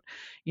talked about,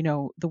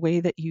 the way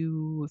that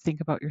you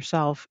think about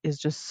yourself is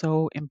just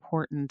so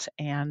important.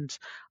 And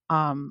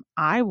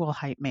I will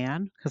hype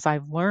man because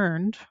I've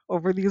learned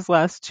over these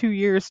last 2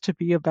 years to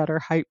be a better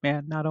hype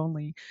man, not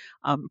only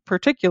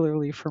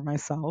particularly for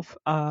myself,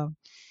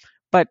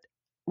 but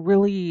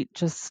really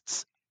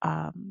just,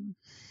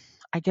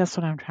 I guess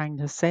what I'm trying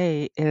to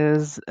say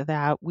is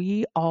that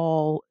we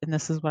all, and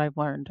this is what I've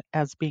learned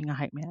as being a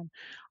hype man,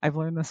 I've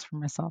learned this for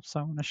myself,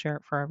 so I want to share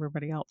it for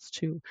everybody else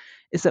too,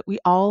 is that we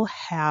all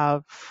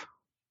have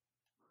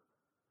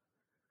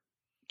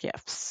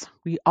gifts.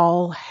 We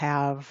all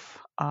have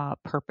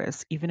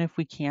purpose, even if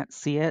we can't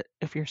see it.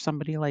 If you're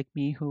somebody like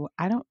me who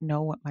I don't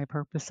know what my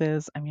purpose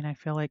is, I mean, I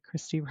feel like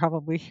Christy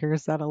probably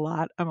hears that a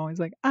lot. I'm always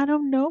like, I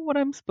don't know what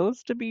I'm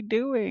supposed to be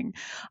doing.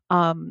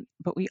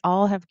 But we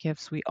all have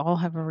gifts. We all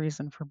have a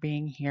reason for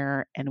being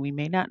here, and we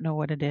may not know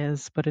what it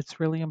is, but it's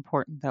really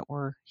important that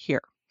we're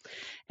here.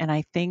 And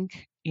I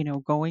think,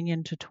 going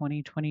into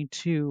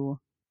 2022,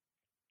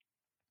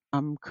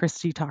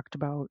 Christy talked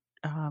about,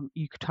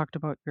 you talked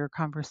about your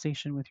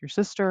conversation with your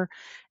sister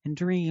and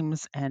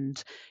dreams.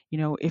 And,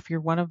 if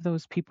you're one of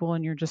those people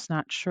and you're just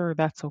not sure,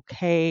 that's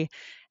okay.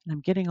 And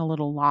I'm getting a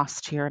little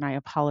lost here and I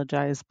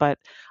apologize, but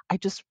I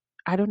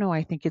don't know.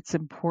 I think it's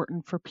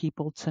important for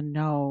people to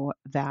know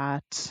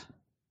that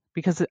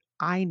because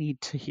I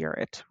need to hear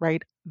it,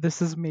 right?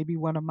 This is maybe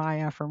one of my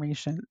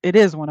affirmations. It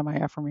is one of my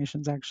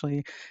affirmations,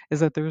 actually,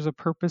 is that there's a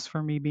purpose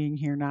for me being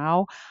here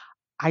now.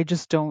 I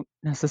just don't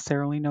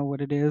necessarily know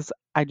what it is.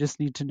 I just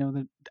need to know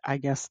that I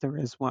guess there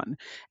is one.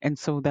 And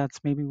so that's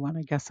maybe one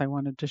I guess I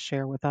wanted to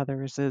share with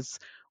others is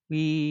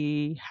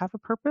we have a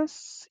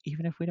purpose,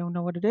 even if we don't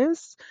know what it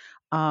is.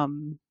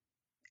 Um,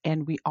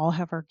 and we all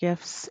have our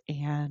gifts,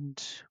 and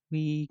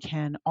we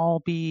can all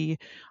be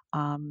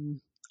on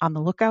the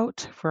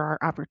lookout for our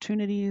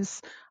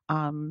opportunities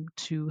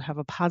to have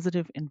a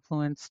positive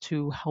influence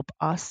to help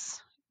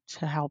us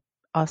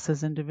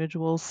as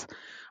individuals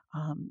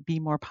be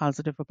more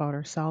positive about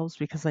ourselves,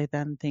 because I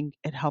then think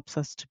it helps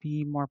us to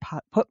be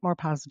put more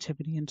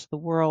positivity into the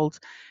world,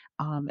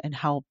 and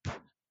help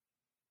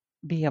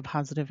be a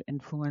positive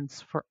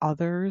influence for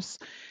others.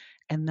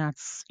 And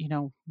that's,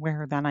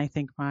 where then I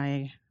think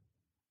my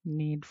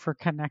need for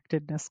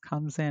connectedness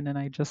comes in. And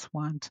I just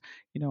want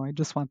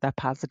that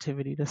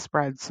positivity to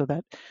spread so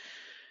that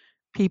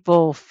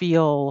people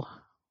feel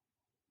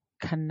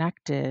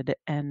connected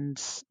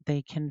and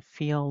they can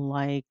feel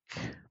like,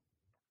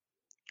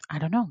 I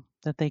don't know,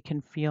 that they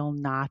can feel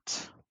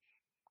not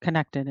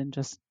connected and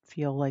just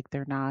feel like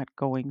they're not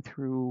going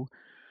through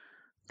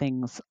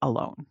things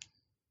alone.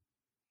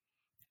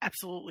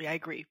 Absolutely, I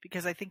agree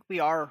because I think we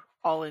are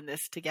all in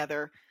this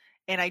together.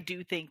 And I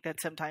do think that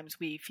sometimes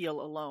we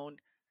feel alone.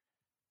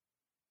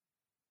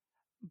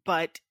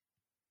 But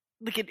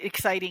like an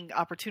exciting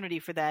opportunity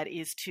for that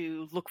is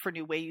to look for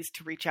new ways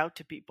to reach out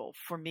to people.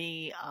 For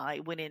me, I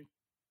went in,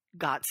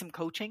 got some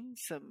coaching,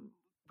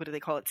 what do they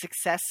call it?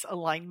 Success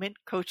alignment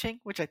coaching,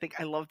 which I think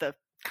I love the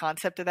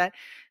concept of that.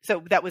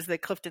 So that was the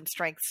Clifton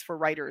Strengths for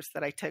Writers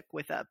that I took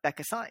with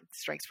Becca Sign,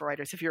 Strengths for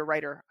Writers. If you're a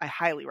writer, I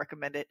highly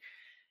recommend it.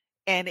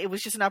 And it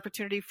was just an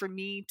opportunity for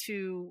me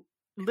to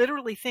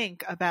literally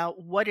think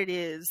about what it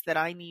is that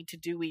I need to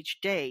do each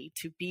day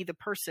to be the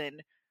person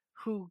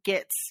who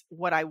gets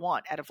what I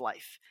want out of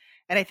life.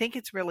 And I think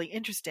it's really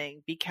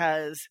interesting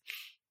because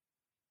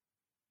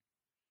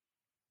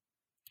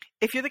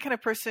if you're the kind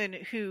of person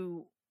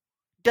who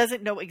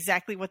doesn't know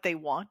exactly what they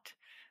want,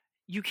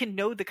 you can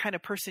know the kind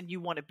of person you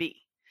want to be.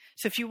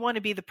 So if you want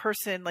to be the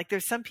person, like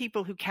there's some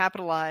people who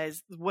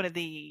capitalize, one of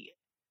the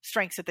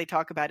strengths that they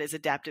talk about is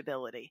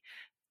adaptability.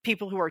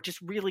 People who are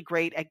just really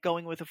great at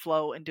going with the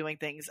flow and doing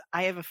things.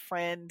 I have a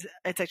friend,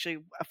 it's actually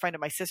a friend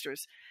of my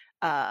sister's.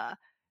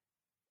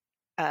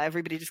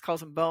 Everybody just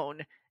calls him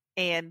Bone.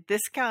 And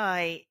this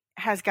guy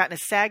has gotten a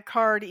SAG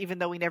card, even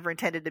though he never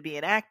intended to be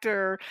an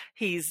actor.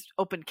 He's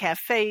opened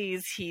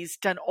cafes. He's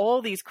done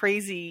all these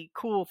crazy,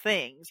 cool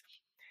things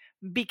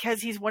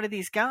because he's one of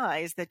these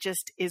guys that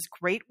just is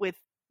great with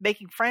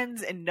making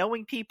friends and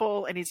knowing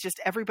people, and he's just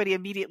everybody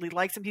immediately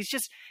likes him. He's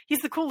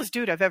the coolest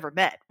dude I've ever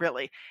met,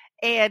 really.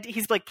 And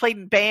he's like played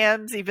in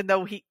bands, even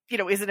though he,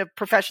 isn't a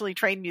professionally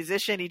trained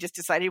musician. He just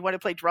decided he wanted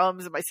to play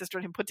drums, and my sister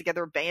and him put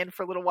together a band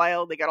for a little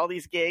while. They got all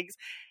these gigs,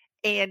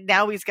 and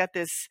now he's got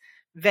this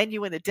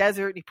venue in the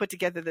desert, and he put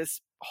together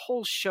this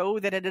whole show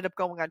that ended up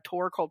going on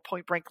tour called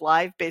Point Break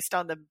Live, based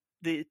on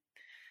the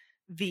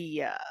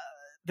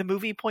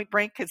movie Point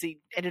Break, because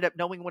he ended up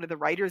knowing one of the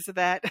writers of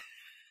that.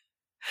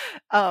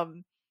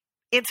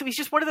 And so he's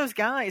just one of those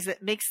guys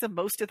that makes the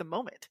most of the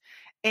moment.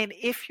 And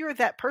if you're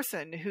that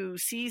person who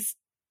sees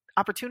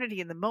opportunity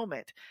in the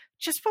moment,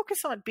 just focus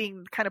on being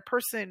the kind of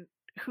person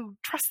who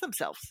trusts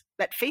themselves,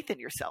 that faith in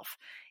yourself,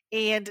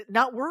 and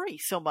not worry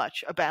so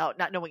much about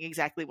not knowing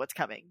exactly what's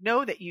coming.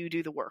 Know that you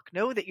do the work.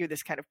 Know that you're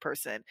this kind of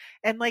person,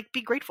 and like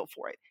be grateful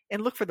for it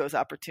and look for those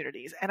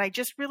opportunities. And I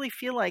just really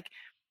feel like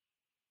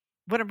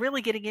what I'm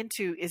really getting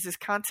into is this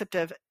concept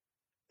of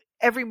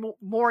every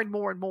more and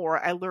more and more,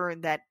 I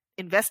learn that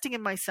investing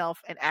in myself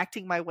and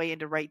acting my way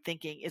into right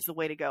thinking is the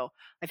way to go.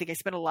 I think I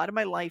spent a lot of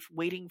my life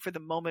waiting for the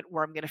moment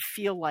where I'm going to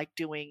feel like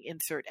doing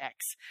insert X.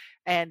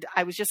 And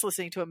I was just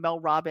listening to a Mel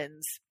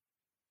Robbins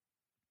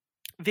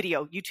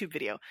YouTube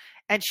video,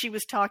 and she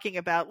was talking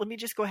about, let me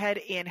just go ahead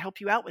and help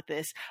you out with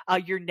this.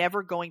 You're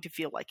never going to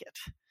feel like it.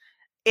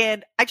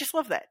 And I just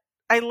love that.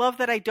 I love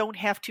that I don't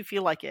have to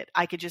feel like it.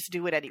 I could just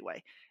do it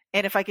anyway.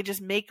 And if I could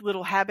just make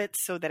little habits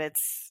so that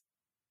it's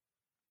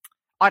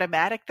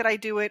automatic that I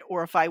do it,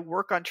 or if I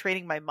work on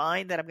training my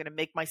mind that I'm going to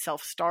make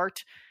myself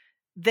start,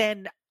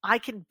 then I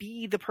can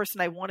be the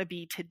person I want to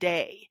be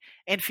today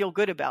and feel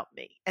good about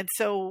me. And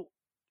so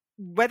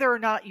whether or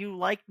not you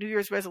like New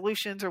Year's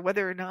resolutions, or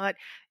whether or not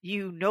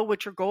you know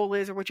what your goal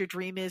is or what your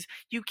dream is,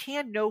 you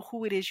can know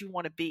who it is you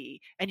want to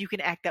be, and you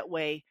can act that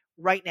way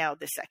right now,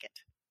 this second.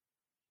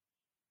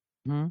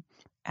 Mm-hmm.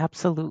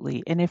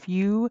 Absolutely. And if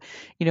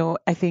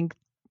I think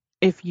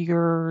if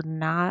you're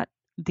not,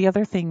 the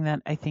other thing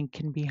that I think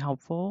can be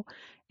helpful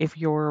if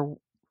you're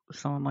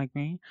someone like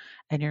me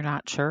and you're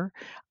not sure,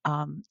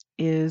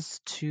 is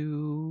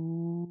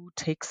to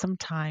take some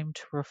time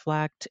to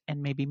reflect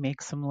and maybe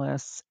make some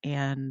lists.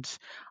 And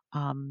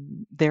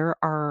there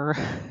are,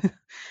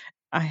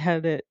 I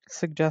had it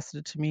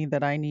suggested to me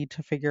that I need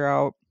to figure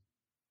out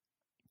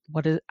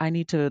I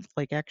need to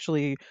like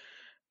actually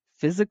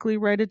physically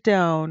write it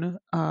down,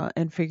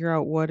 and figure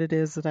out what it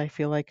is that I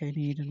feel like I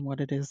need and what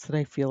it is that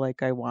I feel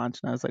like I want.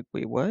 And I was like,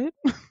 wait, what?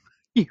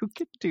 You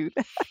can do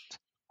that?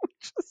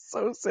 Which is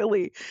so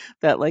silly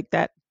that like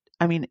that.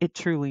 I mean, it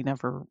truly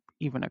never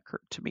even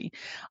occurred to me.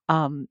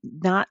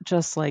 Not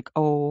just like,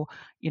 oh,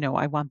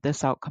 I want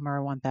this outcome or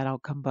I want that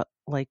outcome, but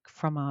like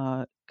from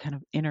a kind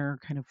of inner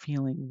kind of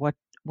feeling,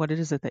 what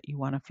is it that you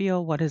want to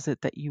feel? What is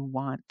it that you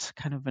want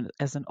kind of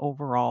as an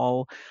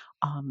overall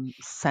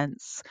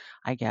sense,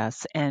 I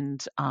guess?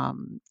 And,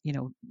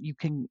 you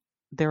can,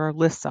 there are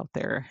lists out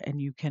there and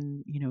you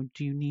can,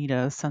 do you need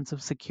a sense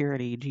of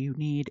security? Do you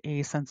need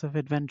a sense of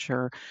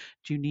adventure?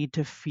 Do you need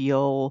to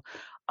feel,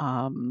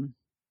 I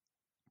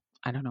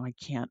don't know,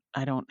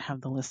 I don't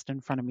have the list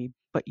in front of me,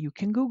 but you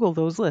can Google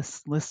those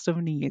lists of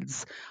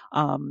needs.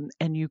 And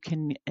you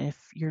can, if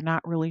you're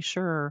not really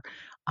sure,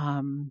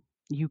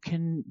 you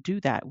can do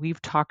that.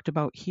 We've talked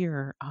about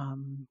here,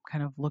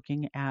 kind of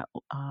looking at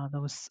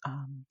those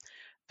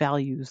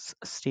values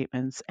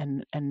statements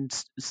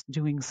and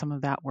doing some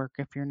of that work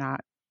if you're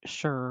not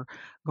sure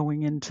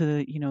going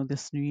into,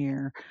 this new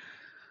year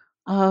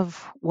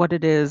of what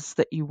it is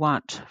that you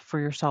want for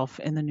yourself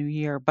in the new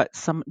year. But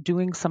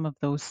doing some of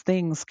those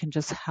things can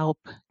just help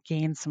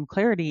gain some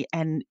clarity.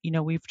 And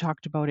we've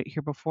talked about it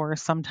here before.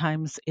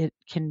 Sometimes it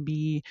can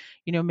be,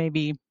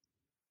 maybe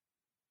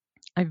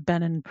I've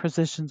been in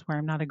positions where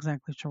I'm not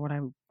exactly sure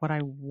what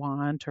I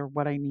want or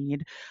what I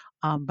need,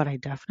 but I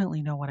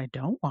definitely know what I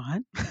don't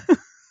want.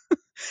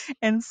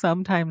 And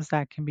sometimes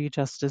that can be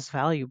just as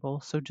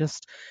valuable. So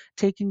just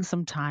taking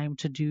some time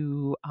to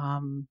do,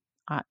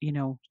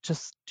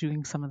 just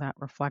doing some of that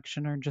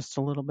reflection, or just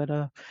a little bit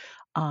of,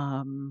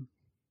 um,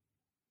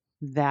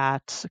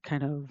 that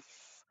kind of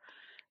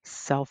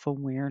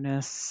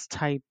self-awareness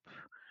type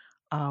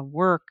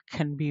work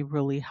can be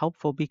really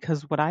helpful,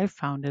 because what I've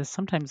found is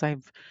sometimes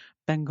I've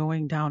been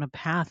going down a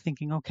path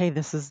thinking, okay,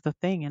 this is the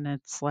thing. And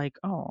it's like,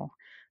 oh,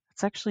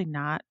 it's actually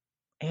not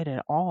it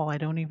at all. I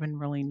don't even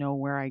really know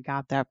where I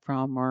got that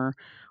from, or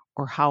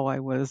how I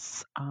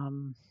was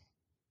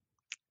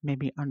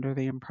maybe under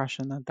the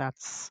impression that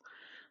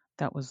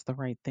that was the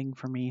right thing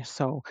for me.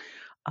 So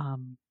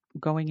um,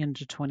 going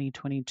into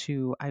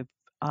 2022, I've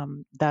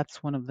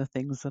that's one of the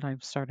things that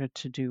I've started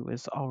to do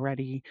is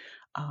already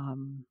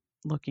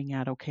looking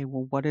at, okay,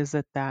 well, what is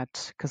it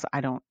that, because I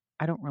don't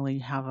really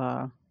have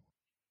a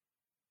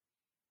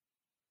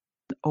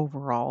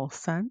overall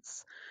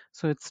sense.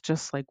 So it's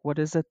just like, what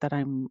is it that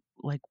I'm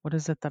like, what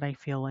is it that I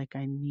feel like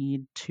I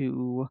need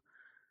to,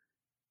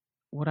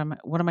 what am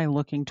I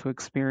looking to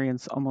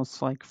experience,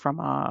 almost like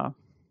from a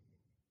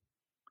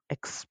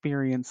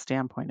experience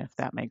standpoint, if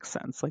that makes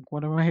sense. Like,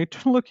 what am I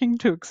looking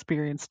to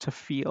experience to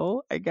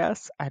feel? I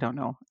guess I don't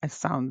know. I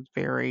sound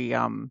very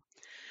I'm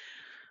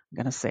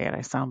gonna say it.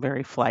 I sound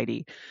very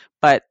flighty,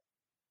 but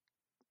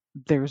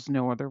there's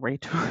no other way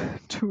to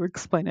to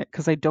explain it,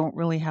 because I don't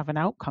really have an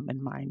outcome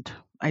in mind.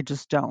 I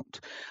just don't.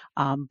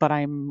 But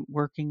I'm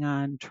working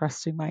on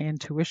trusting my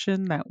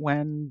intuition that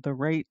when the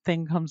right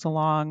thing comes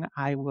along,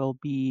 I will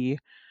be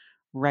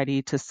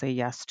ready to say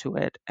yes to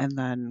it and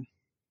then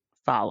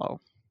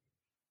follow.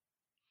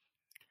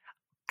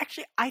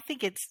 Actually, I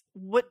think it's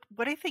what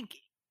I think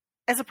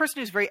as a person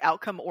who's very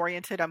outcome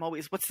oriented, I'm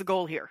always, what's the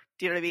goal here?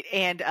 Do you know what I mean?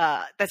 And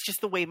that's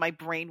just the way my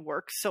brain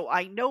works. So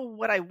I know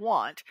what I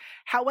want.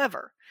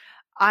 However,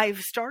 I've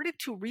started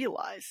to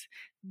realize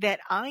that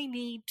I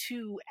need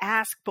to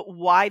ask, but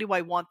why do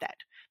I want that?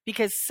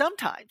 Because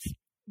sometimes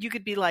you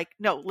could be like,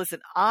 no, listen,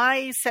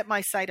 I set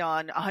my sight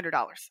on $100.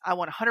 I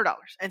want $100.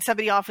 And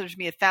somebody offers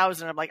me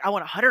 1,000. I'm like, I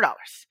want $100.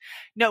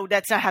 No,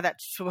 that's not how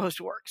that's supposed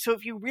to work. So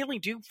if you really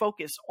do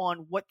focus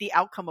on what the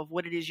outcome of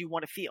what it is you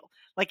want to feel,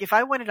 like if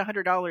I wanted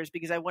 $100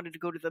 because I wanted to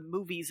go to the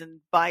movies and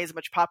buy as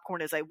much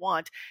popcorn as I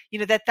want,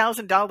 that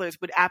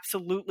 $1,000 would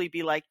absolutely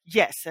be like,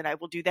 yes, and I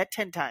will do that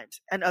 10 times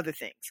and other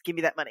things. Give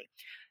me that money.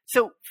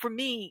 So for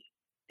me,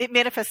 it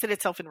manifested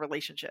itself in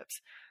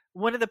relationships.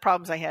 One of the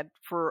problems I had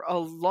for a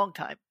long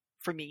time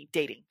for me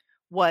dating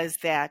was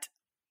that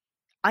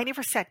I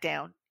never sat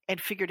down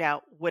and figured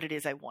out what it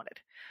is I wanted,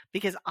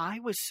 because I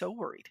was so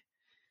worried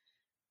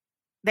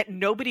that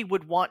nobody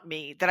would want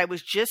me, that I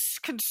was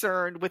just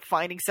concerned with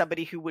finding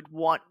somebody who would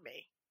want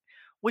me,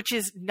 which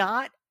is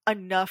not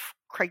enough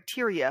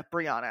criteria,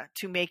 Brianna,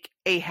 to make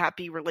a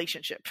happy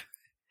relationship.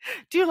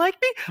 Do you like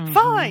me? Hmm.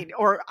 Fine.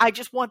 Or I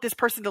just want this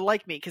person to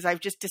like me because I've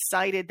just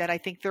decided that I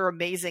think they're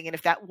amazing. And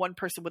if that one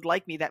person would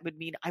like me, that would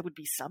mean I would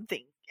be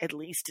something, at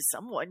least to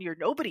someone. You're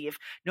nobody if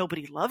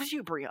nobody loves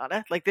you,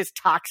 Brianna. Like this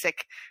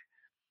toxic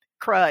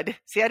crud.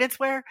 See, I didn't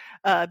swear,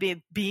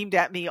 being beamed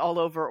at me all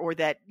over, or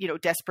that,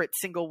 desperate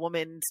single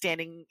woman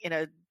standing in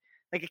a,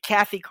 like a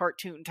Kathy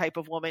cartoon type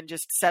of woman,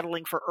 just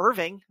settling for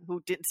Irving,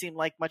 who didn't seem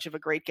like much of a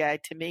great guy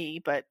to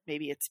me, but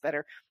maybe it's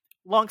better.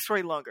 Long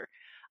story longer.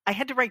 I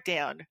had to write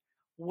down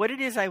what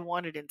it is I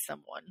wanted in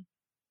someone.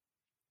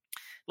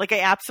 Like I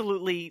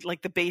absolutely,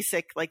 like the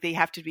basic, like they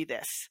have to be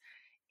this.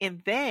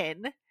 And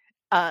then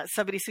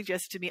somebody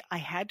suggested to me, I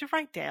had to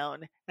write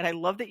down, and I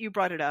love that you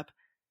brought it up,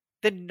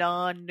 the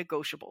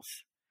non-negotiables.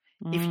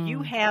 If you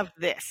Mm. have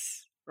this,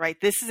 right,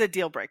 this is a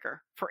deal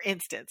breaker. For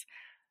instance,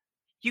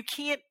 you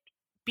can't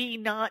be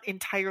not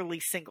entirely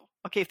single.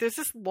 Okay, if there's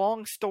this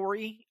long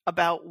story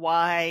about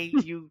why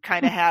you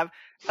kind of have,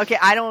 okay,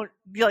 I don't,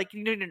 be like,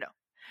 no, no, no.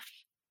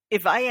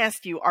 If I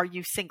asked you, are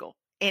you single?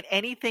 And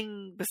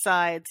anything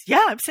besides,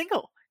 yeah, I'm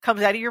single,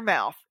 comes out of your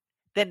mouth,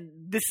 then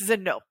this is a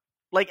no.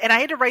 Like, and I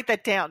had to write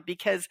that down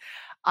because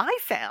I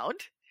found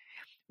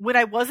when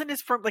I wasn't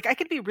as firm, like I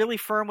could be really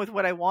firm with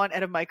what I want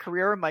out of my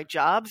career and my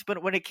jobs,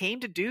 but when it came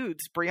to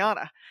dudes,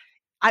 Brianna,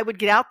 I would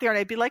get out there and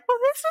I'd be like, well,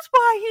 this is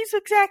why he's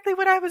exactly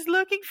what I was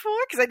looking for,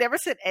 because I never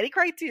set any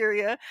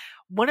criteria.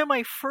 One of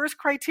my first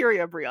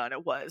criteria,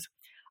 Brianna, was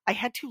I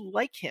had to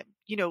like him,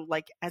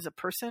 like as a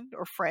person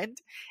or friend,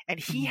 and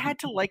he had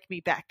to like me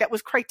back. That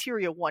was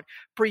criteria one.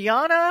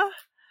 Brianna,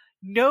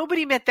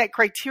 nobody met that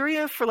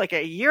criteria for like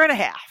a year and a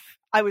half.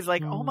 I was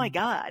like, oh my Mm.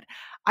 God.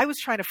 I was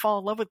trying to fall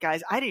in love with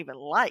guys I didn't even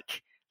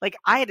like. Like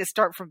I had to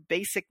start from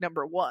basic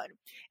number one.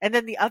 And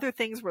then the other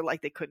things were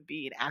like they couldn't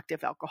be an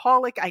active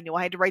alcoholic. I knew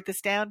I had to write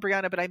this down,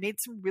 Brianna, but I made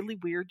some really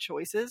weird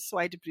choices. So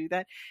I had to do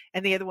that.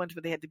 And the other ones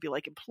where they had to be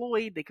like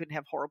employed, they couldn't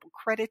have horrible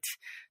credit.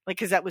 Like,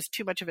 cause that was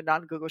too much of a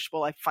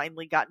non-negotiable. I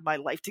finally gotten my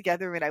life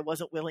together and I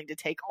wasn't willing to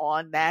take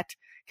on that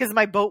because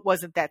my boat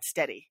wasn't that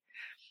steady.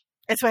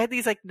 And so I had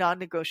these like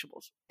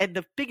non-negotiables. And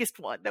the biggest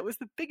one, that was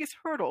the biggest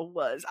hurdle,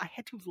 was I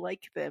had to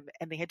like them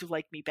and they had to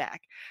like me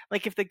back.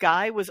 Like if the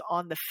guy was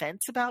on the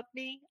fence about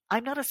me,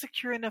 I'm not a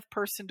secure enough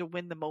person to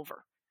win them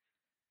over.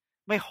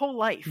 My whole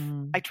life,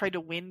 I Mm. tried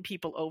to win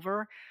people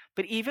over.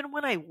 But even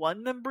when I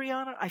won them,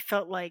 Brianna, I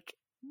felt like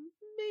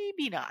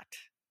maybe not.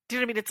 Do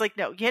you know what I mean? It's like,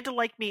 no, you had to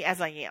like me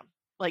as I am.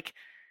 Like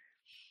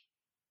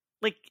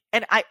Like,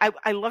 and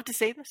I love to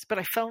say this, but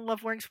I fell in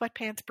love wearing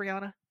sweatpants,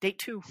 Brianna. Date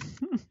 2.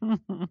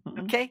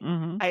 Okay.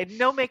 Mhm. I had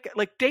no makeup.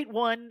 Like date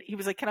 1, he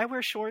was like, "Can I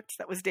wear shorts?"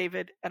 That was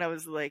David, and I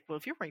was like, "Well,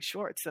 if you're wearing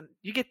shorts, then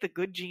you get the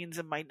good jeans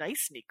and my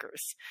nice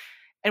sneakers."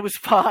 And it was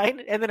fine.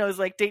 And then I was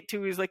like, date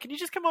 2, he was like, "Can you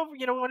just come over?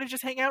 Want to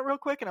just hang out real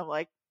quick?" And I'm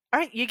like, "All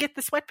right, you get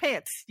the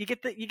sweatpants. You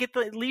get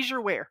the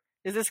leisure wear.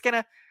 Is this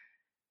gonna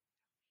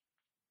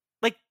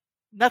like?"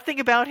 Nothing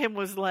about him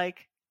was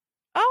like,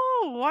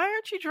 "Oh, why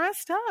aren't you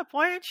dressed up?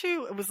 Why aren't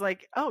you?" It was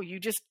like, "Oh, you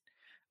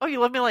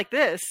love me like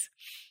this.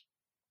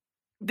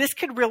 This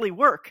could really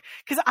work."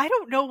 Because I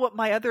don't know what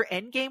my other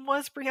end game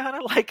was,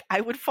 Brianna. Like,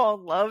 I would fall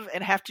in love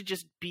and have to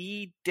just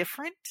be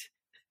different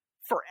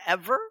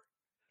forever.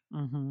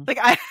 Mhm. Like,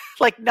 I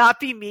like not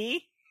be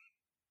me.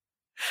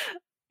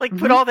 Like,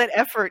 put Mhm. all that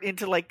effort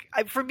into like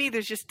for me.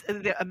 There's just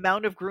the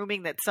amount of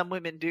grooming that some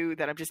women do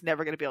that I'm just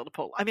never going to be able to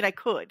pull. I mean, I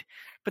could,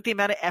 but the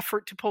amount of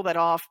effort to pull that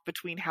off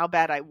between how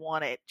bad I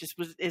want it just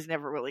is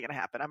never really going to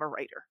happen. I'm a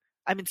writer.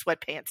 I'm in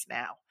sweatpants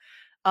now.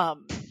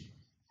 Um,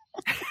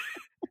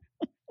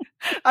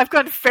 I've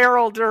gone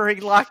feral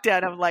during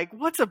lockdown. I'm like,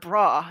 what's a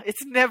bra?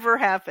 It's never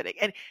happening.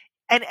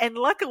 And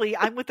luckily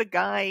I'm with a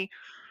guy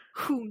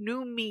who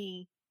knew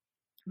me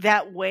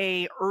that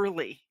way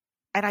early,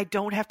 and I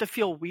don't have to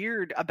feel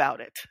weird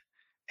about it.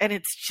 And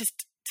it's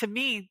just, to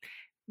me,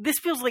 this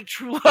feels like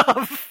true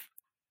love.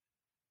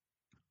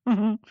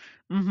 Mhm.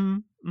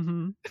 Mhm.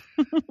 Mhm.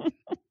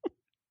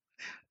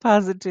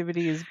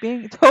 Positivity is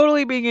being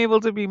able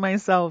to be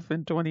myself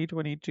in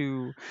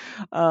 2022.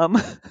 Um,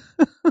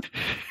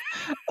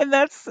 and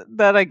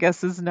that I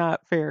guess is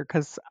not fair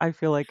because I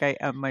feel like I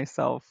am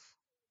myself.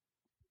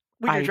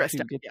 When you're I dressed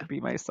do up. get Yeah. to be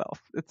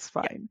myself. It's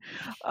Yeah. fine.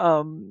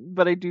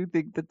 But I do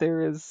think that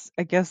there is,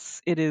 I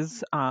guess it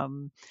is,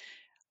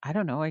 I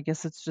don't know, I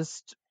guess it's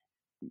just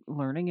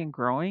learning and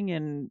growing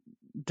and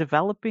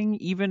developing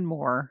even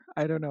more.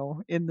 I don't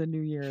know, in the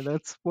new year.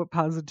 That's what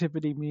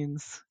positivity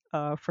means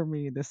for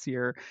me this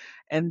year.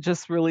 And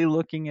just really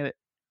looking at,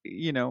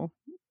 you know,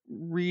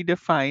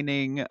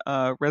 redefining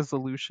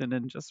resolution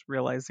and just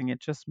realizing it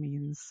just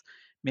means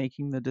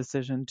making the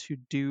decision to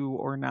do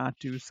or not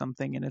do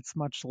something. And it's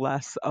much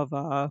less of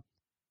a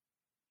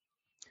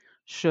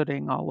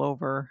shoulding all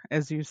over,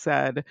 as you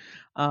said.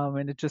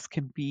 And it just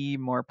can be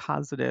more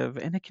positive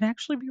and it can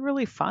actually be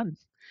really fun.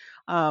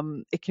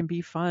 It can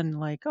be fun,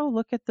 like, oh,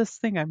 look at this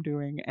thing I'm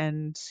doing.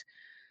 And,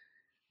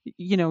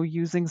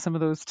 using some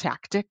of those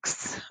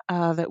tactics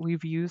that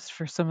we've used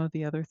for some of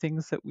the other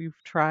things that we've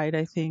tried,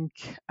 I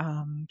think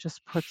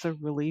just puts a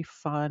really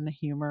fun,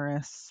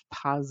 humorous,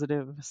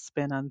 positive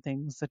spin on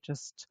things that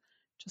just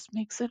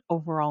makes it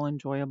overall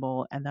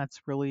enjoyable. And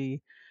that's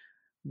really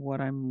what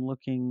I'm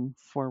looking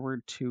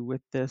forward to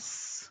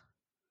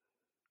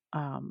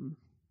um,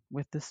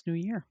 with this new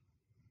year.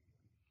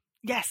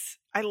 Yes,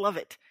 I love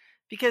it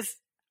because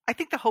I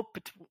think the hope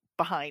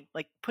behind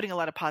like putting a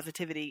lot of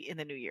positivity in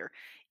the new year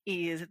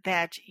is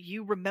that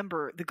you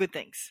remember the good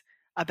things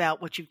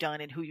about what you've done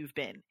and who you've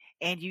been,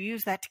 and you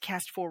use that to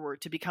cast forward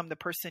to become the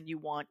person you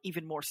want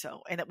even more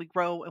so, and that we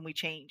grow and we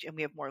change and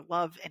we have more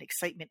love and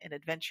excitement and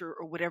adventure,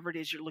 or whatever it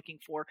is you're looking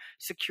for,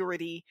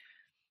 security,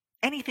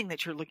 anything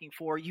that you're looking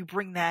for, you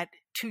bring that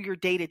to your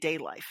day-to-day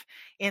life.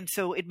 And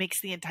so it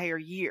makes the entire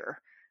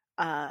year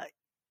uh,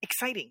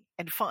 exciting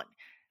and fun,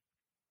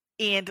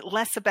 and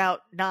less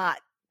about not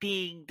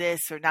being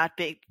this or not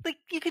being like,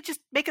 you could just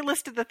make a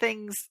list of the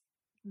things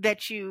that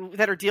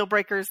are deal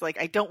breakers. Like,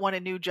 I don't want a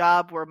new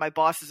job where my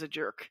boss is a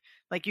jerk.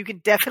 Like, you can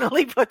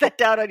definitely put that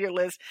down on your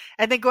list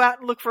and then go out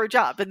and look for a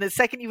job. And the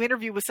second you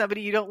interview with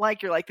somebody you don't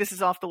like, you're like, this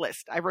is off the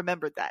list. I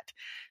remembered that.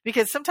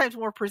 Because sometimes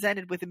when we're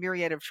presented with a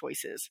myriad of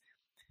choices,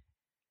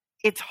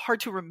 it's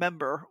hard to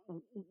remember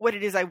what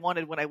it is I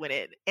wanted when I went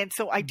in. And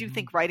so I do Mhm.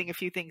 think writing a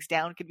few things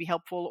down could be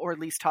helpful, or at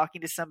least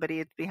talking to somebody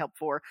it'd be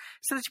helpful,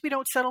 so that we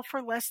don't settle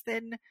for less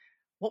than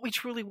what we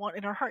truly want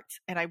in our hearts.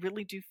 And I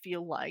really do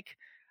feel like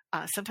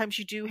sometimes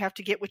you do have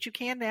to get what you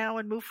can now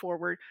and move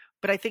forward.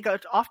 But I think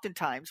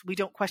oftentimes we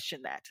don't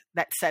question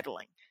that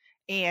settling.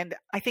 And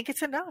I think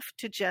it's enough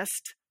to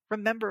just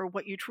remember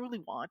what you truly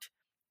want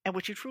and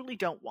what you truly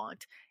don't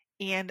want,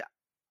 and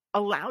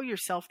allow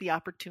yourself the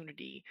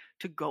opportunity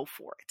to go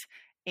for it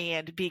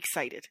and be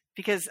excited,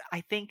 because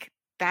I think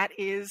that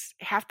is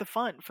half the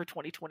fun for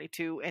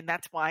 2022, and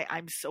that's why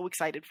I'm so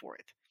excited for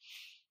it.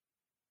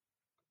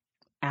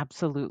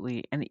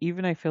 Absolutely. And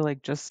even I feel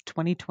like just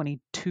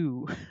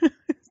 2022,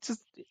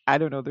 just, I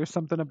don't know, there's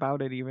something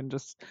about it, even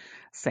just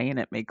saying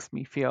it makes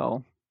me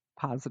feel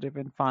positive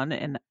and fun.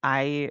 And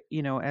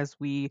as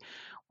we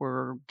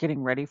were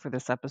getting ready for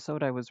this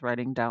episode, I was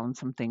writing down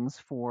some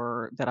things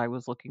that I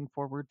was looking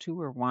forward to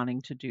or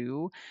wanting to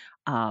do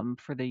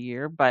for the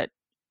year. But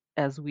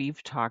as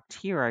we've talked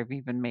here, I've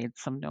even made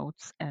some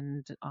notes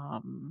and,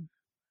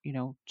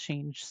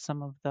 changed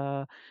some of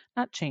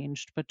not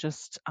changed, but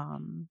just,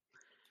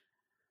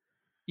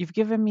 you've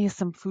given me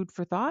some food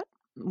for thought,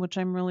 which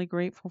I'm really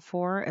grateful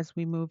for as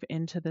we move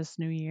into this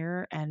new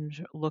year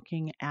and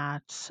looking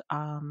at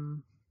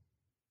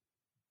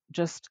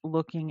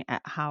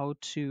how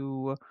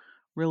to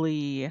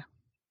really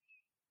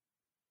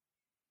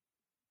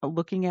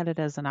looking at it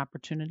as an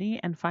opportunity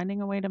and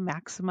finding a way to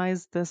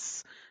maximize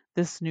this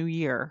new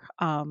year.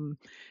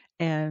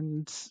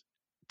 And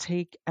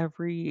take I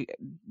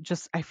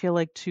feel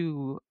like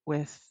too,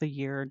 with the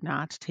year,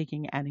 not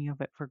taking any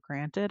of it for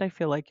granted. I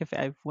feel like if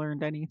I've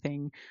learned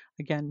anything,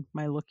 again,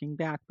 my looking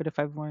back, but if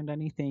I've learned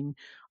anything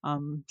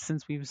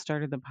since we've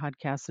started the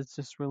podcast, it's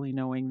just really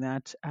knowing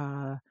that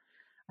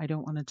I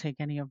don't want to take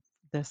any of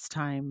this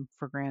time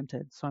for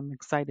granted. So I'm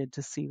excited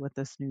to see what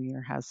this new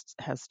year has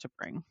to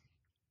bring.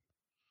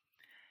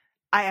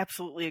 I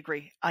absolutely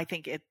agree. I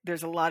think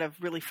there's a lot of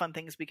really fun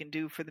things we can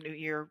do for the new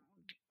year.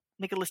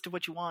 Make a list of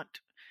what you want.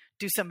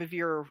 Think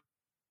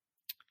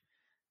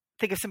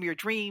of some of your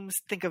dreams,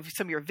 think of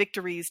some of your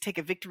victories, take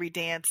a victory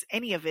dance.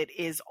 Any of it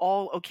is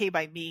all okay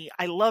by me.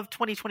 I love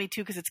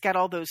 2022 because it's got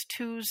all those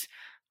twos.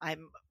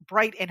 I'm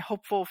bright and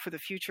hopeful for the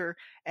future,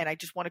 and I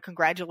just want to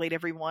congratulate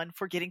everyone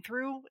for getting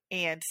through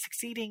and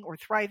succeeding or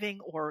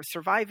thriving or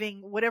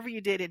surviving, whatever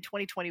you did in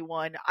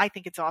 2021. I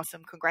think it's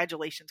awesome.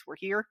 Congratulations. We're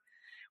here.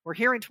 We're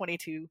here in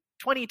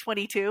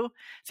 2022.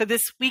 So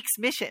this week's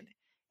mission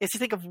is to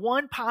think of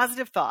one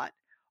positive thought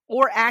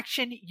or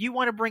action you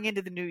want to bring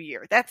into the new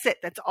year. That's it.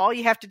 That's all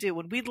you have to do.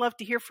 And we'd love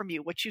to hear from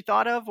you, what you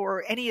thought of,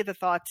 or any of the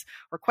thoughts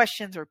or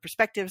questions or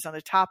perspectives on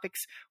the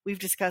topics we've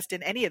discussed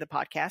in any of the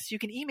podcasts. You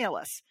can email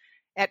us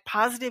at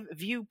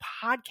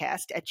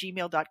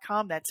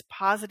positiveviewpodcast@gmail.com. That's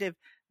positive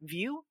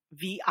view,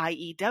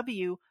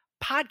 VIEW,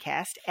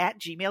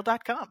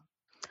 podcast@gmail.com.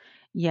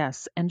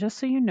 Yes. And just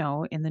so you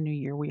know, in the new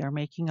year, we are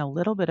making a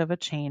little bit of a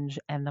change,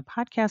 and the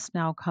podcast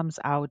now comes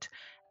out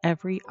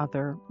every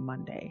other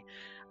Monday.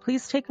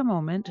 Please take a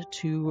moment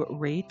to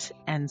rate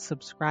and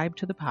subscribe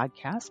to the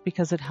podcast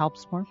because it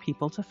helps more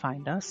people to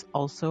find us.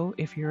 Also,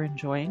 if you're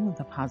enjoying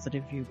the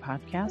Positive View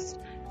podcast,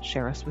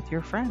 share us with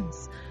your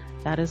friends.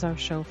 That is our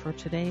show for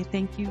today.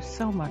 Thank you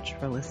so much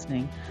for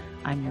listening.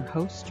 I'm your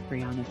host,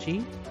 Brianna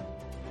G.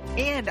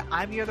 And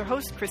I'm your other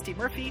host, Christy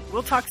Murphy.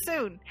 We'll talk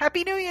soon.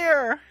 Happy New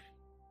Year!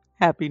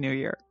 Happy New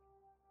Year.